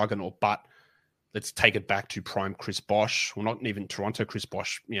quite a juggernaut, but let's take it back to prime Chris Bosh. Well, not even Toronto Chris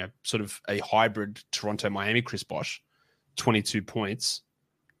Bosh, sort of a hybrid Toronto-Miami Chris Bosh. 22 points,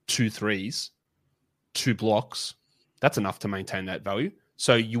 2 threes, 2 blocks. That's enough to maintain that value.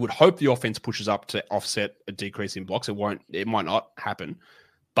 So you would hope the offense pushes up to offset a decrease in blocks. It might not happen,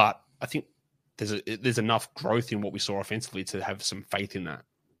 but I think there's enough growth in what we saw offensively to have some faith in that.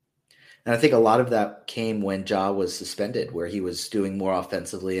 And I think a lot of that came when Ja was suspended, where he was doing more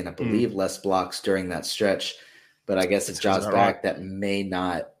offensively and I believe less blocks during that stretch. But I guess if Ja's back, he may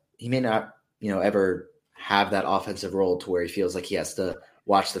not, ever have that offensive role to where he feels like he has to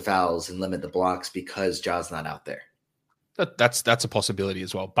watch the fouls and limit the blocks because Ja's not out there. That's a possibility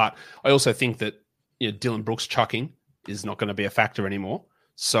as well. But I also think that Dylan Brooks chucking is not going to be a factor anymore.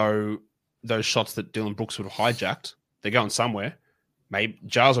 So those shots that Dylan Brooks would have hijacked, they're going somewhere. Maybe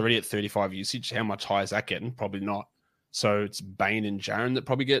Ja's already at 35 usage. How much higher is that getting? Probably not. So it's Bane and Jaren that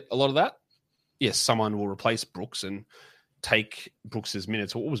probably get a lot of that. Yes, someone will replace Brooks and take Brooks's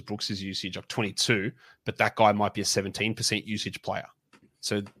minutes. What was Brooks's usage? Like 22, but that guy might be a 17% usage player.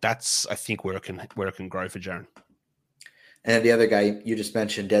 So that's, I think, where it can grow for Jaren. And the other guy you just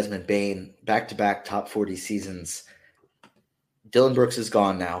mentioned, Desmond Bane, back-to-back top 40 seasons. Dylan Brooks is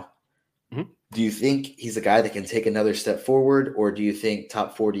gone now. Mm-hmm. Do you think he's a guy that can take another step forward, or do you think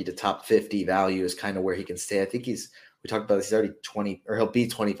top 40 to top 50 value is kind of where he can stay? I think we talked about this, he's already 20, or he'll be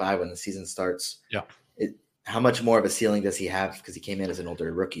 25 when the season starts. Yeah. How much more of a ceiling does he have because he came in as an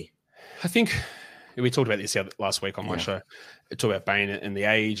older rookie? I think we talked about this last week on my show. We talked about Bane and the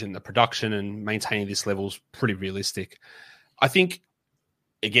age and the production, and maintaining this level is pretty realistic. I think,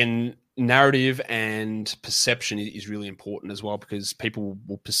 again, narrative and perception is really important as well, because people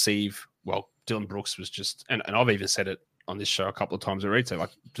will perceive, well, Dylan Brooks was just, and I've even said it on this show a couple of times already, so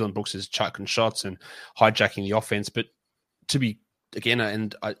like Dylan Brooks is chucking shots and hijacking the offense. But to be, again,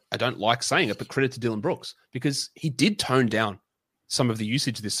 and I don't like saying it, but credit to Dylan Brooks, because he did tone down some of the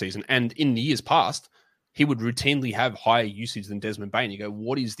usage this season. And in the years past, he would routinely have higher usage than Desmond Bane. You go,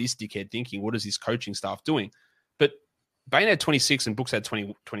 what is this dickhead thinking? What is his coaching staff doing? But Bane had 26 and Brooks had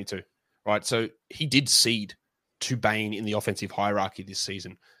 22, right? So he did cede to Bane in the offensive hierarchy this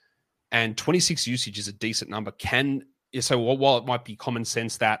season. And 26 usage is a decent number. So while it might be common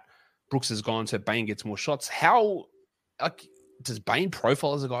sense that Brooks has gone so Bane gets more shots, how does Bane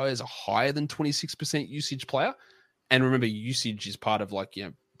profile as a guy as a higher than 26% usage player? And remember, usage is part of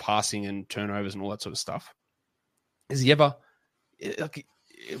passing and turnovers and all that sort of stuff. Is he ever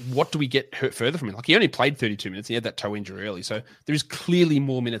what do we get further from him? Like, he only played 32 minutes. He had that toe injury early. So there is clearly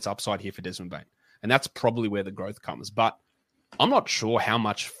more minutes upside here for Desmond Bane. And that's probably where the growth comes. But I'm not sure how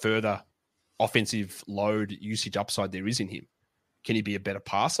much further offensive load usage upside there is in him. Can he be a better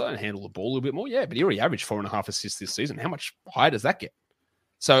passer and handle the ball a little bit more? Yeah, but he already averaged 4.5 assists this season. How much higher does that get?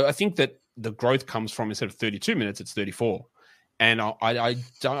 So I think that the growth comes from, instead of 32 minutes, it's 34. And I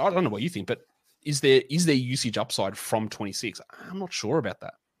don't know what you think, but is there usage upside from 26? I'm not sure about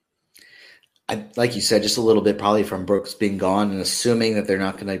that. Like you said, just a little bit probably from Brooks being gone, and assuming that they're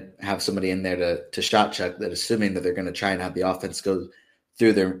not going to have somebody in there to shot check, that assuming that they're going to try and have the offense go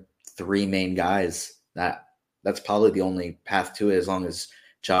through their three main guys, that's probably the only path to it, as long as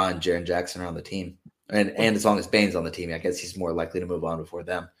Ja and Jaren Jackson are on the team. And as long as Bane's on the team, I guess he's more likely to move on before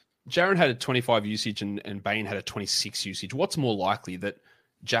them. Jaren had a 25 usage and Bane had a 26 usage. What's more likely, that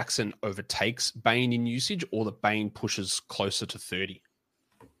Jackson overtakes Bane in usage, or that Bane pushes closer to 30?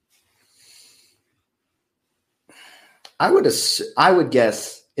 I would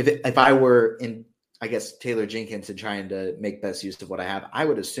guess if I were in, I guess, Taylor Jenkins and trying to make best use of what I have, I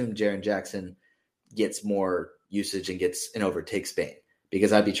would assume Jaren Jackson gets more usage and overtakes Bane,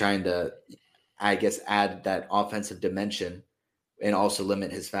 because I'd be trying to, I guess, add that offensive dimension and also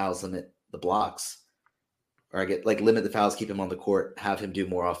limit his fouls, limit the blocks, or limit the fouls, keep him on the court, have him do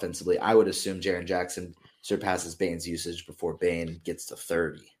more offensively. I would assume Jaren Jackson surpasses Bane's usage before Bane gets to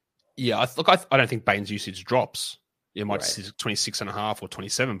 30. Yeah, I don't think Bane's usage drops. It might see 26.5 or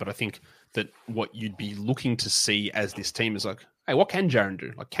 27, but I think that what you'd be looking to see as this team is like, hey, what can Jaren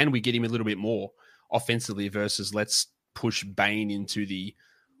do? Like, can we get him a little bit more offensively versus let's push Bane into the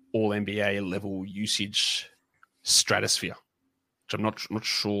all-NBA level usage stratosphere? Which I'm not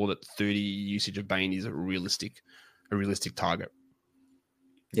sure that 30 usage of Bane is a realistic target.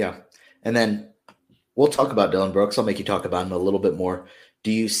 Yeah. And then we'll talk about Dylan Brooks. I'll make you talk about him a little bit more.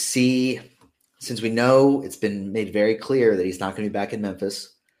 Do you see, since we know it's been made very clear that he's not going to be back in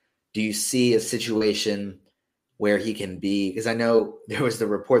Memphis, do you see a situation where he can be, because I know there was the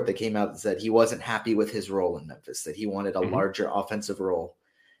report that came out that said he wasn't happy with his role in Memphis, that he wanted a larger offensive role.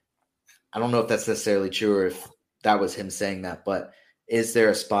 I don't know if that's necessarily true or if that was him saying that, but is there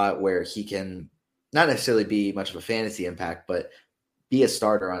a spot where he can not necessarily be much of a fantasy impact, but be a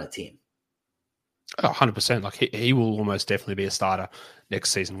starter on a team? 100%. Like, he will almost definitely be a starter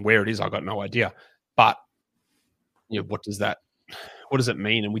next season. Where it is, I got no idea. But what does it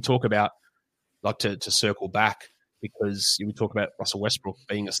mean? And we talk about, like, to circle back, because we talk about Russell Westbrook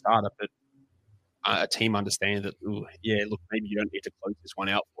being a starter, but a team understand that, maybe you don't need to close this one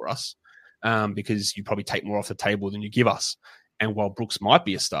out for us, because you probably take more off the table than you give us. And while Brooks might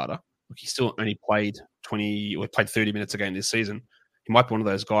be a starter, he still only played 30 minutes a game this season. He might be one of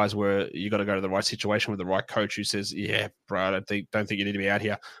those guys where you got to go to the right situation with the right coach who says, "Yeah, bro, I don't think you need to be out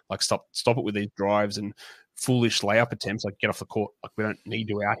here. Like, stop it with these drives and foolish layup attempts. Like, get off the court. Like, we don't need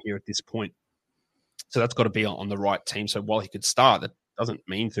you out here at this point." So that's got to be on the right team. So while he could start, that doesn't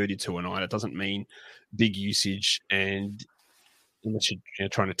mean 32 a night. It doesn't mean big usage. And unless you're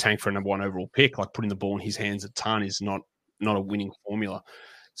trying to tank for a number one overall pick, like putting the ball in his hands a ton is not a winning formula.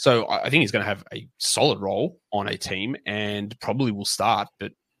 So I think he's going to have a solid role on a team and probably will start,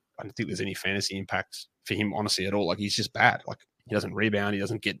 but I don't think there's any fantasy impact for him, honestly, at all. Like, he's just bad. Like, he doesn't rebound. He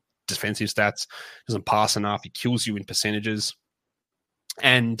doesn't get defensive stats, doesn't pass enough. He kills you in percentages.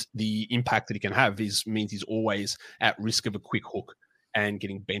 And the impact that he can have means he's always at risk of a quick hook and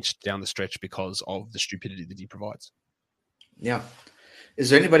getting benched down the stretch because of the stupidity that he provides. Yeah. Is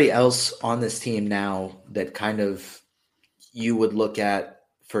there anybody else on this team now that kind of you would look at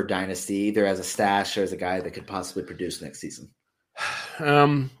for Dynasty, either as a stash or as a guy that could possibly produce next season?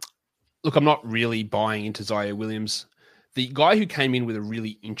 Look, I'm not really buying into Zaire Williams. The guy who came in with a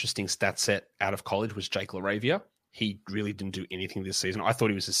really interesting stat set out of college was Jake LaRavia. He really didn't do anything this season. I thought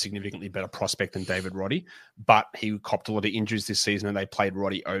he was a significantly better prospect than David Roddy, but he copped a lot of injuries this season and they played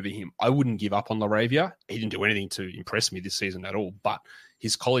Roddy over him. I wouldn't give up on LaRavia. He didn't do anything to impress me this season at all, but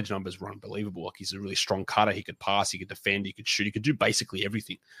his college numbers were unbelievable. Like, he's a really strong cutter. He could pass, he could defend, he could shoot, he could do basically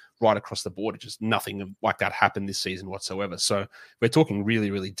everything right across the board. It's just nothing like that happened this season whatsoever. So we're talking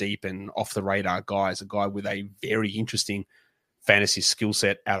really, really deep and off the radar guys. A guy with a very interesting fantasy skill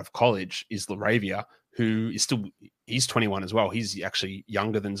set out of college is LaRavia, who is he's 21 as well. He's actually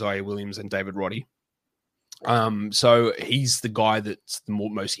younger than Zaire Williams and David Roddy. So he's the guy that's the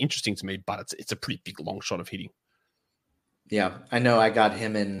most interesting to me, but it's a pretty big long shot of hitting. Yeah, I know I got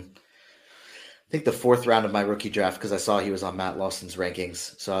him in, I think, the 4th round of my rookie draft because I saw he was on Matt Lawson's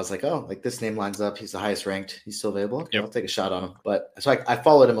rankings. So I was like, oh, like, this name lines up. He's the highest ranked. He's still available. Okay, yep. I'll take a shot on him. But so I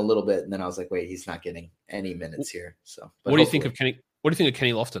followed him a little bit, and then I was like, wait, he's not getting any minutes here. So what do you think of Kenny? What do you think of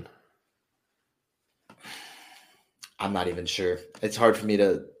Kenny Lofton? I'm not even sure. It's hard for me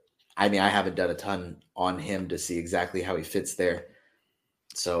to. I mean, I haven't done a ton on him to see exactly how he fits there.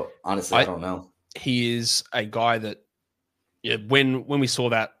 So honestly, I don't know. He is a guy that, when we saw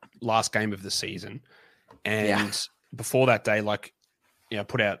that last game of the season, and before that day,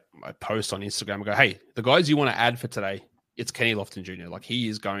 put out a post on Instagram and go, hey, the guys you want to add for today, it's Kenny Lofton Jr. Like, he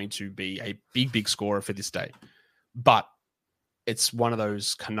is going to be a big, big scorer for this day. But it's one of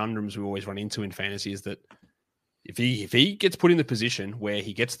those conundrums we always run into in fantasy is that if he gets put in the position where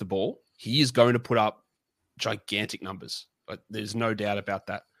he gets the ball, he is going to put up gigantic numbers. There's no doubt about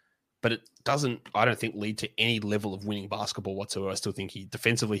that. But it doesn't, I don't think, lead to any level of winning basketball whatsoever. I still think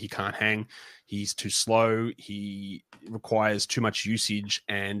defensively he can't hang. He's too slow. He requires too much usage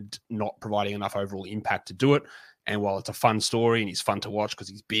and not providing enough overall impact to do it. And while it's a fun story and he's fun to watch because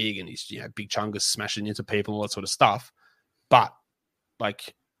he's big and he's big chungus smashing into people and all that sort of stuff, but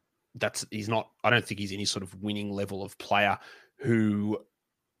he's not. I don't think he's any sort of winning level of player who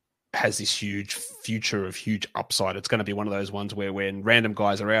has this huge future of huge upside. It's going to be one of those ones where when random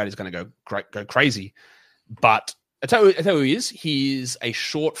guys are out, he's going to go crazy. But I tell you who he is. He is a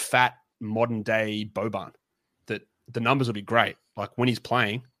short, fat, modern day Boban. That the numbers will be great. Like, when he's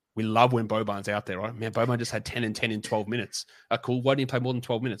playing, we love when Boban's out there, right? Man, Boban just had 10 and 10 in 12 minutes. Cool. Why didn't he play more than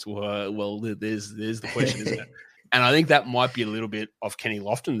 12 minutes? Well, there's the question, isn't it? And I think that might be a little bit of Kenny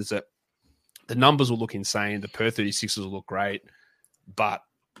Lofton. Is that the numbers will look insane. The per 36s will look great. But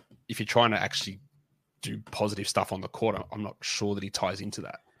if you're trying to actually do positive stuff on the court, I'm not sure that he ties into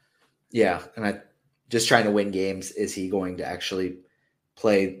that. Yeah. And just trying to win games, is he going to actually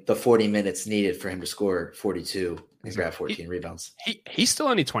play the 40 minutes needed for him to score 42 and grab 14 rebounds? He's still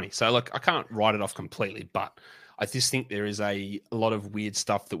only 20. So, I can't write it off completely, but I just think there is a lot of weird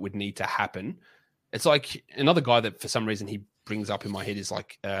stuff that would need to happen. It's like another guy that for some reason he brings up in my head is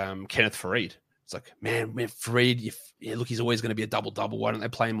like Kenneth Faried. It's like, man, Faried, look, he's always going to be a double-double. Why don't they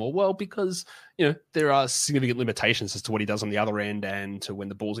play him more? Well, because, there are significant limitations as to what he does on the other end, and to when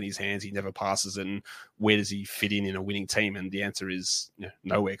the ball's in his hands, he never passes, and where does he fit in a winning team? And the answer is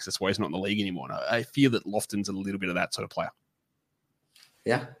nowhere, because that's why he's not in the league anymore. And I feel that Lofton's a little bit of that sort of player.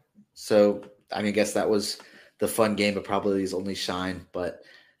 Yeah. So, I guess that was the fun game, but probably his only shine. But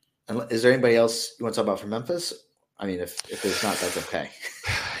is there anybody else you want to talk about from Memphis? If there's not, that's okay.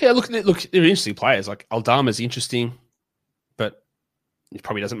 Yeah, look, they're interesting players. Like, Aldama's interesting, but it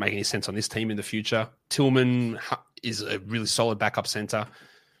probably doesn't make any sense on this team in the future. Tillman is a really solid backup center,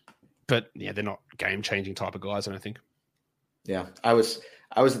 but they're not game-changing type of guys, I don't think. Yeah, I was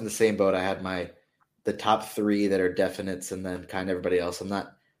in the same boat. I had the top 3 that are definites, and then kind of everybody else. I'm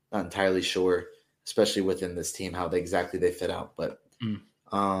not entirely sure, especially within this team, how exactly they fit out. But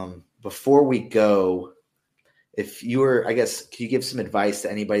Before we go, if you were, I guess, can you give some advice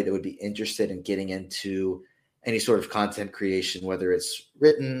to anybody that would be interested in getting into any sort of content creation, whether it's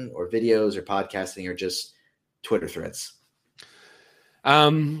written or videos or podcasting or just Twitter threads?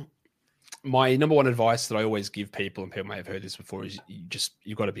 My number one advice that I always give people, and people may have heard this before, is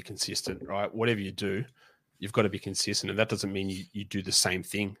you've got to be consistent, right? Whatever you do, you've got to be consistent. And that doesn't mean you do the same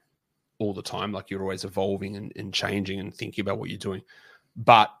thing all the time. Like you're always evolving and changing and thinking about what you're doing.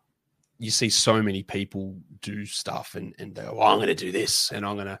 But you see so many people do stuff and they go, I'm going to do this and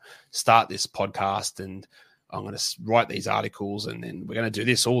I'm going to start this podcast and I'm going to write these articles and then we're going to do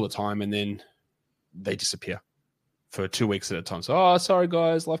this all the time. And then they disappear for 2 weeks at a time. So, sorry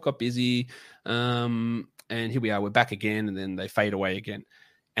guys, life got busy. And here we are, we're back again. And then they fade away again.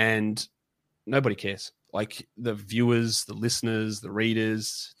 And nobody cares. Like the viewers, the listeners, the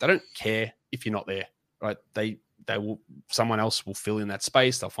readers, they don't care if you're not there, right? They will, someone else will fill in that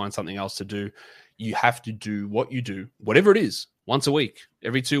space. They'll find something else to do. You have to do what you do, whatever it is, once a week,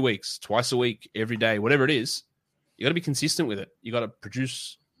 every 2 weeks, twice a week, every day, whatever it is. You got to be consistent with it. You got to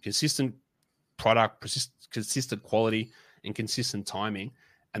produce consistent product, consistent quality, and consistent timing.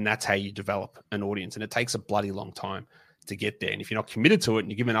 And that's how you develop an audience. And it takes a bloody long time to get there. And if you're not committed to it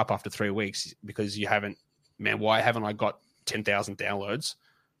and you're giving up after 3 weeks because you haven't, man, why haven't I got 10,000 downloads?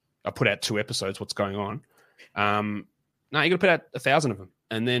 I put out 2 episodes. What's going on? No, you got to put out 1,000 of them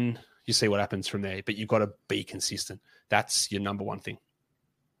and then you see what happens from there. But you've got to be consistent. That's your number one thing.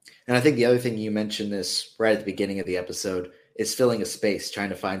 And I think the other thing, you mentioned this right at the beginning of the episode, is filling a space, trying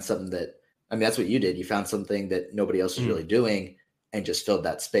to find something that, I mean, that's what you did. You found something that nobody else was really doing and just filled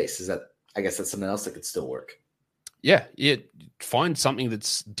that space. I guess that's something else that could still work. Yeah. Find something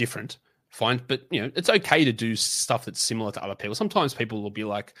that's different. But it's okay to do stuff that's similar to other people. Sometimes people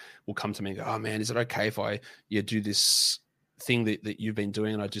will come to me and go, oh man, is it okay if I do this thing that you've been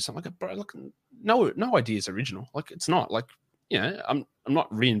doing and I do something? Like, bro, look, no idea is original. Like it's not like, I'm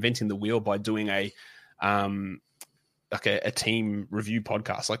not reinventing the wheel by doing a team review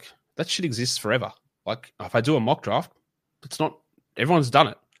podcast. Like that shit exists forever. Like if I do a mock draft, everyone's done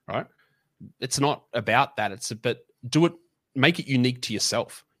it, right? It's not about that. But do it, make it unique to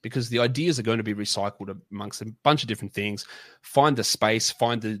yourself. Because the ideas are going to be recycled amongst a bunch of different things. Find the space,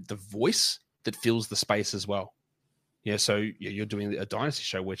 find the voice that fills the space as well. So you're doing a dynasty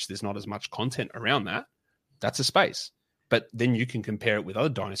show, which there's not as much content around that. That's a space. But then you can compare it with other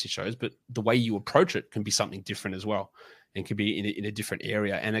dynasty shows, but the way you approach it can be something different as well. And can be in a different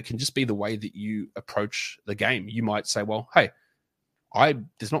area. And it can just be the way that you approach the game. You might say, well, hey,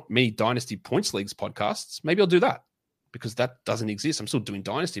 there's not many dynasty points leagues podcasts. Maybe I'll do that. Because that doesn't exist. I'm still doing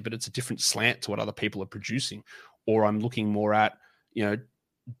Dynasty, but it's a different slant to what other people are producing. Or I'm looking more at,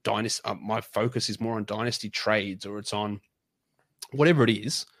 Dynasty. My focus is more on Dynasty trades, or it's on whatever it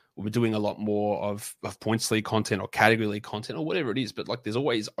is. We're doing a lot more of points league content or category league content or whatever it is. But like, there's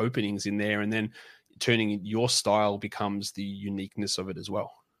always openings in there, and then turning your style becomes the uniqueness of it as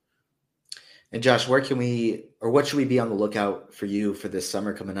well. And Josh, what should we be on the lookout for you for this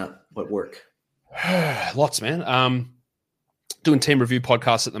summer coming up? What work? Lots, man. Doing team review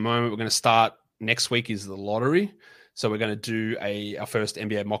podcasts at the moment. We're going to start next week is the lottery. So we're going to do our first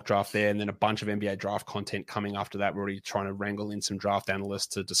NBA mock draft there, and then a bunch of NBA draft content coming after that. We're already trying to wrangle in some draft analysts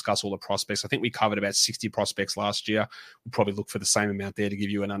to discuss all the prospects. I think we covered about 60 prospects last year. We'll probably look for the same amount there to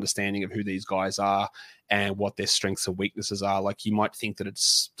give you an understanding of who these guys are and what their strengths and weaknesses are. Like, you might think that it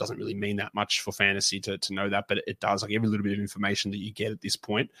doesn't really mean that much for fantasy to know that, but it does. Like, every little bit of information that you get at this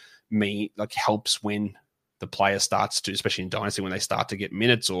point helps when the player starts to, especially in Dynasty, when they start to get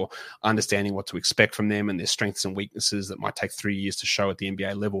minutes or understanding what to expect from them and their strengths and weaknesses that might take 3 years to show at the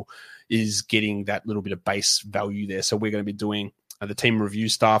NBA level, is getting that little bit of base value there. So we're going to be doing the team review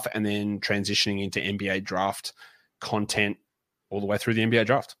stuff and then transitioning into NBA draft content all the way through the NBA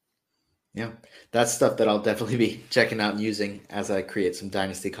draft. Yeah, that's stuff that I'll definitely be checking out and using as I create some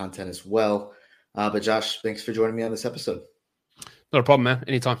Dynasty content as well. But Josh, thanks for joining me on this episode. Not a problem, man.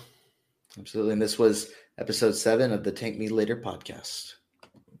 Anytime. Absolutely. And this was episode 7 of the Tank Me Later podcast.